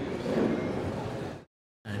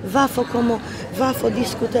 Varför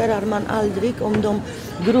diskuterar man aldrig om de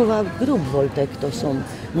grova gruppvåldtäkter som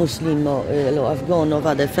muslimer eller afghaner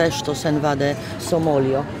var det först och sen var det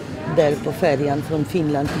somalier där på färjan från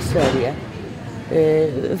Finland till Sverige.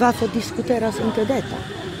 Varför diskuteras inte detta?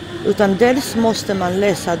 Utan dels måste man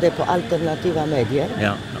läsa det på alternativa medier.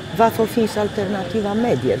 Ja. Varför finns alternativa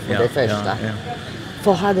medier för det första?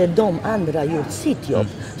 För hade de andra gjort sitt jobb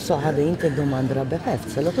så hade inte de andra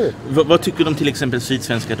behövts, eller hur? Vad tycker du om till exempel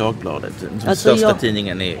Sydsvenska Dagbladet, den största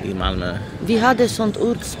tidningen i Malmö? Vi hade sånt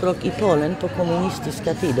ordspråk i Polen på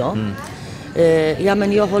kommunistiska tider. Ja,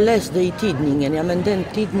 men jag har läst det i tidningen. Ja, men den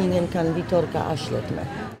tidningen kan vi torka arslet med.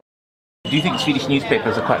 Do you think Swedish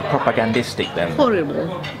newspapers are quite propagandistic then? Horrible.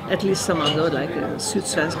 At least some of those, like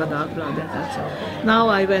Sydsvenska Dagbladet.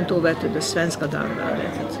 Now I went over to the Svenska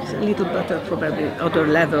Dagbladet. It's a little better, probably other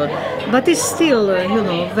level, but it's still,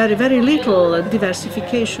 very, very little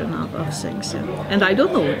diversification of things. Yeah. And I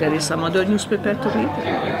don't know, there is some other newspaper to read.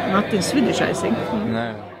 Not in Swedish, I think.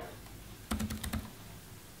 No.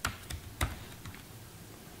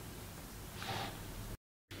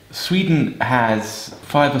 Sweden has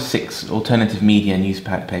 5 or 6 alternative media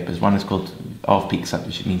newspapers. One is called Avpixlat,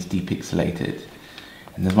 which means depixelated.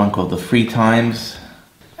 And there's one called the Free Times.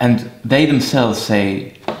 And they themselves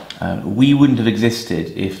say, we wouldn't have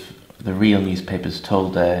existed if the real newspapers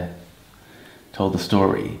told the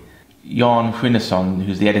story. Jan Schunnesson,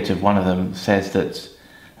 who's the editor of one of them, says that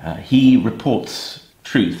he reports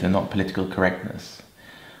truth and not political correctness.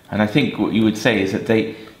 And I think what you would say is that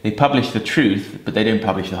they publish the truth, but they don't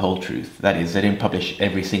publish the whole truth. That is, they don't publish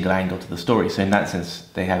every single angle to the story. So in that sense,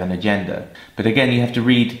 they have an agenda. But again, you have to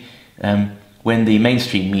read when the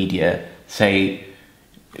mainstream media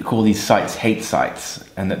call these sites hate sites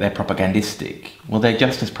and that they're propagandistic. Well, they're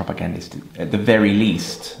just as propagandistic, at the very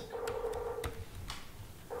least.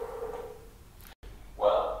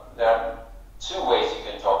 Well, there are 2 ways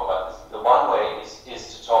you can talk about this. The one way is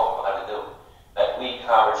to talk about that we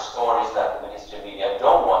cover stories that the mainstream media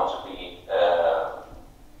don't want to be,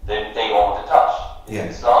 they don't want to touch.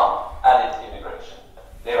 It's Islam and it's immigration.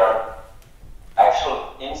 There are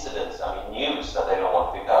actual incidents, news that they don't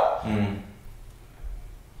want to pick up.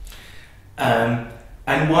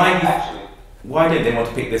 And why don't they want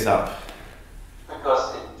to pick this up?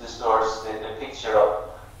 Because it distorts the picture of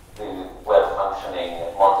the well-functioning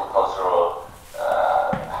multicultural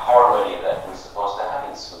harmony that we're supposed to have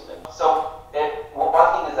in Sweden. So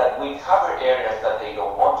one thing is that we cover areas that they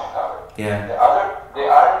don't want to cover. Yeah. The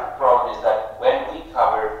other problem is that when we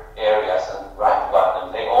cover areas and write about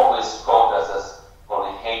them, they always quote us as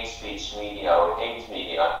only hate speech media or hate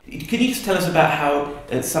media. Can you just tell us about how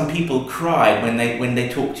some people cried when they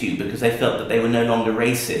talked to you because they felt that they were no longer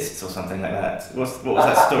racists or something like that? What was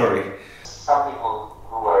that story? Some people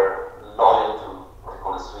who were loyal to what we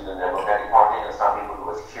call the Sweden Democratic Party, and some people who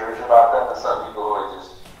were curious about them, and some people who were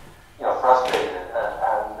just frustrated,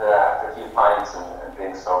 and after a few pints and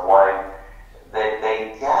drinks of wine,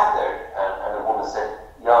 they gathered, and the woman said,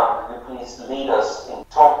 Jan, could you please lead us in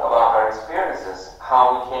talk about our experiences, how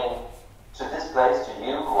we came to this place, to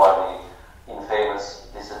you, who are the infamous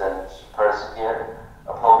dissident person here,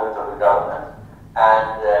 opponent of the government,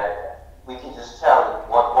 and we can just tell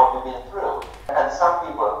what we've been through. And some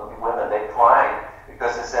people, women, they cried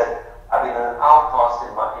because they said, I've been an outcast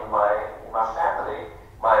in my family.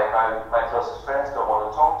 My closest friends don't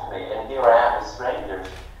want to talk to me, and here I am with strangers,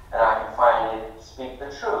 and I can finally speak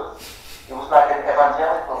the truth. It was like an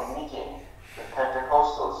evangelical meeting with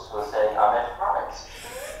Pentecostals who were saying, I met Christ.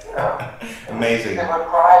 Amazing. They were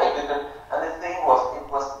crying, and the thing was, it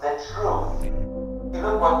was the truth. You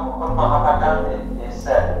look what Mahatma Gandhi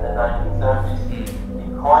said in the 1930s. He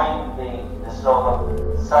coined the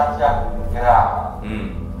slogan Satyagraha.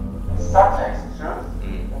 Satya is truth,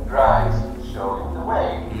 and Graha is showing the way.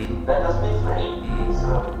 Let us be free. So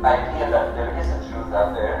I hear that there is a truth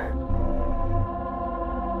out there.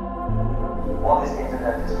 All this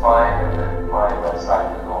internet is fine, and my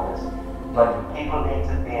website and all this, but people need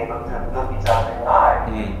to be able to look each other in the eye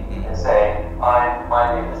and say, my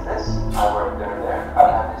name is this, I work there, I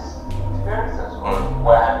have this experiences,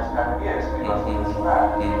 or I have this kind of years because of this and that.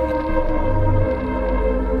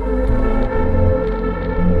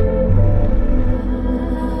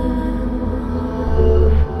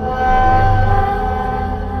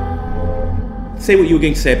 Say what you were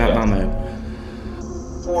going to say about Malmö.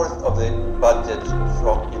 1/4 of the budget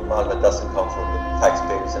in Malmö doesn't come from the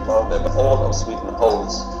taxpayers in Malmö, but all of Sweden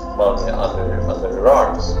holds Malmö under their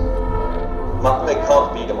arms. Malmö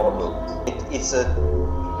can't be the model. It's a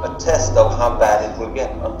test of how bad it will get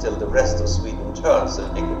until the rest of Sweden turns and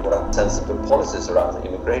they can put up sensible policies around the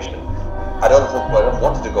immigration. I don't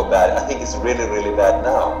want it to go bad. I think it's really, really bad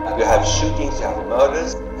now. You have shootings, you have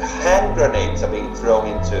murders, hand grenades are being thrown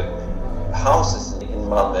into houses in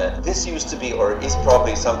Malmö. This used to be, or is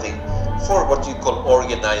probably something for what you call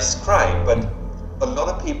organized crime, but a lot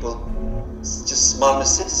of people, just Malmö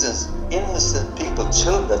citizens, innocent people,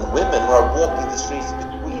 children, women who are walking the streets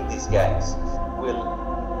between these gangs,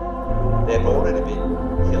 they've already been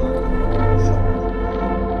killed.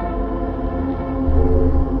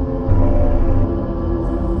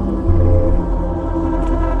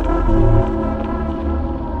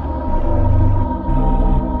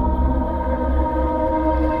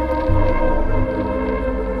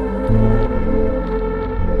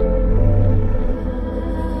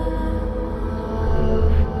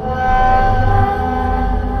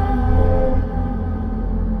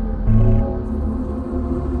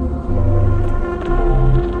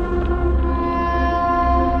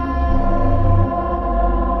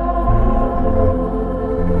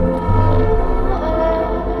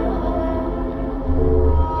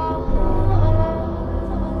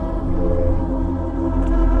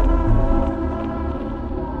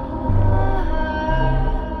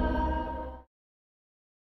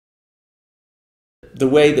 the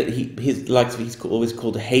way that he's always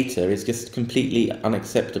called a hater is just completely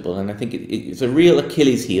unacceptable, and I think it's a real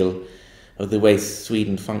Achilles heel of the way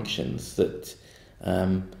Sweden functions, that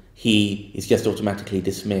he is just automatically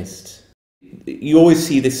dismissed. You always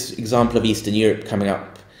see this example of Eastern Europe coming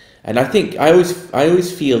up, and I think I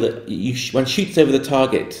always feel that one shoots over the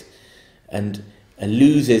target and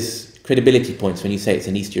loses credibility points when you say it's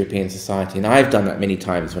an East European society, and I've done that many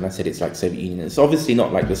times when I said it's like Soviet Union. It's obviously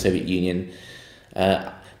not like the Soviet Union,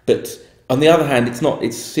 but on the other hand,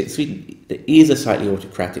 Sweden is a slightly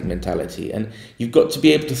autocratic mentality, and you've got to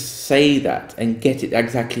be able to say that and get it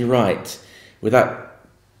exactly right without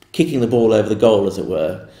kicking the ball over the goal, as it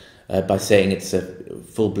were, by saying it's a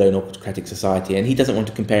full-blown autocratic society. And he doesn't want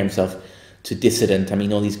to compare himself to dissident. I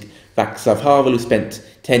mean, all these Václav Havel who spent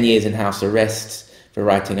 10 years in house arrest for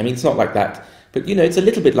writing. I mean, it's not like that, but you know, it's a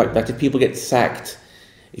little bit like that. If people get sacked,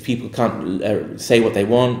 if people can't say what they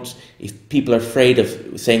want, if people are afraid of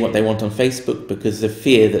saying what they want on Facebook because of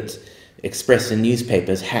fear that Express and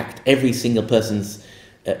newspapers hacked every single person's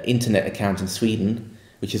internet account in Sweden,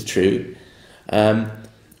 which is true,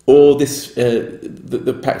 or this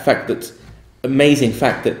amazing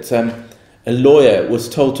fact that a lawyer was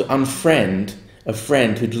told to unfriend a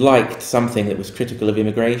friend who'd liked something that was critical of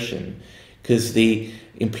immigration, because the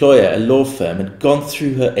employer, a law firm, had gone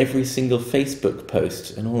through her every single Facebook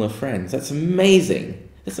post and all her friends. That's amazing.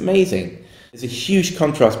 That's amazing. There's a huge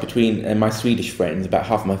contrast between my Swedish friends. About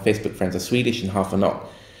half of my Facebook friends are Swedish and half are not.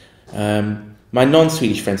 My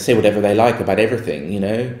non-Swedish friends say whatever they like about everything, you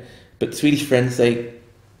know, but Swedish friends say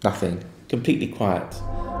nothing, completely quiet.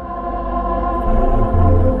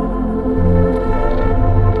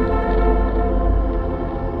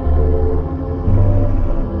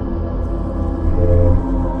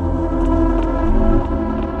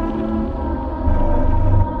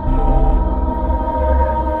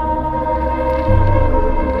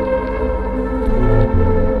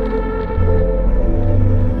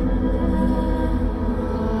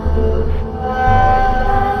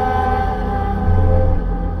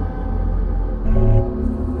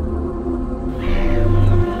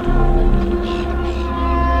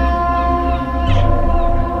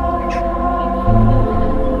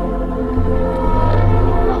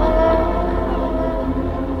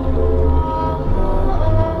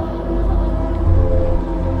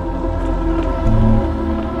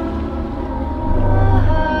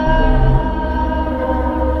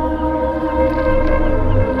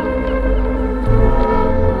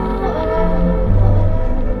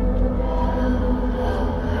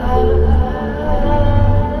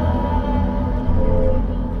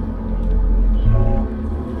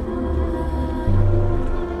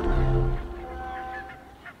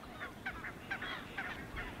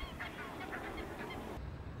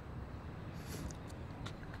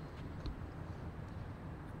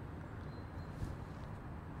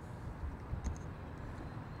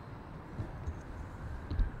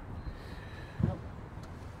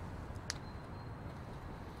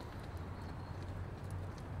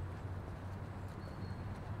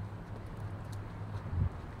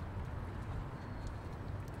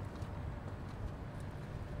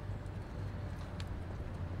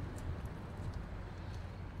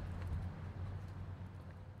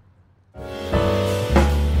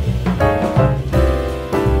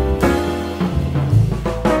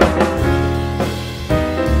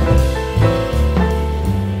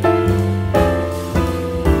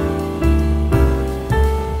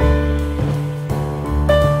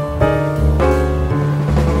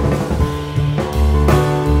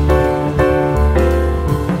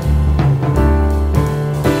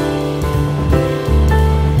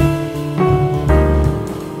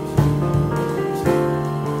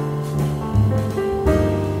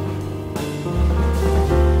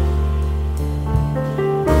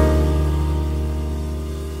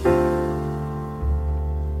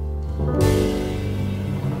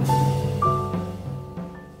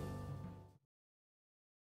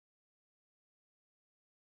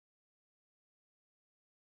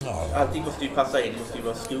 Allting måste ju passa in, det måste ju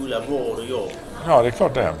vara skola, vård och jobb. Ja, det är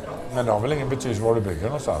klart det. Men det har väl ingen betydelse var du bygger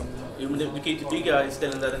någonstans. Jo, men du kan ju inte bygga i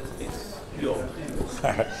ställen där det inte finns jobb.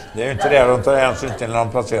 Det är ju inte det de tar hänsyn till när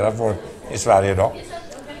de placerar folk i Sverige idag.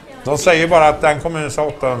 De säger bara att den kommun sa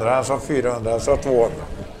 800, den sa 400, den sa 200.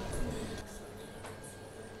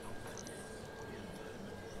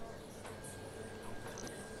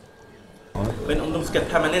 Men om de ska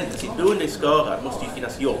permanent sitt boende i Skara måste ju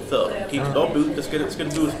finnas jobb för dem. De kan ju inte bara bo, ska du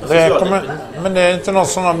bo på sociala. Men det är inte något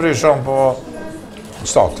som de bryr sig om på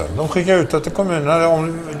staten. De skickar ut det till kommunerna,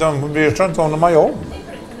 de bryr sig inte om de har jobb.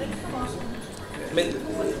 Men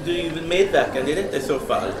du är ju medverkande i detta i så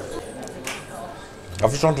fall.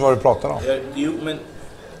 Jag förstår inte vad du pratar om. Jo, men...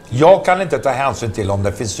 Jag kan inte ta hänsyn till om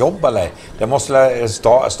det finns jobb eller ej. Det måste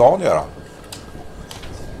stan göra.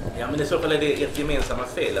 Ja, men i så fall är det ett gemensamma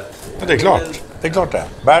fel. Ja, det är klart. Det är klart det.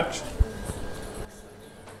 Bert?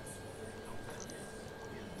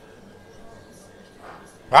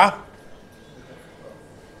 Va?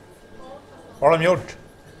 Vad har de gjort?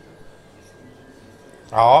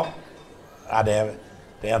 Ja. Ja, det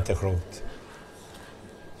är inte klokt.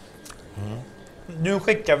 Mm. Nu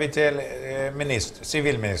skickar vi till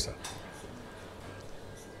civilminister.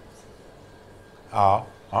 Ja.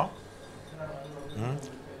 Ja. Mm.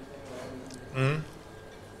 Mm.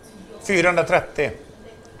 430.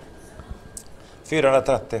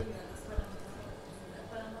 430.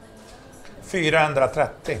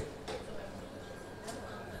 430.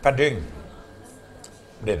 Per dygn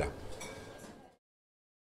blir det.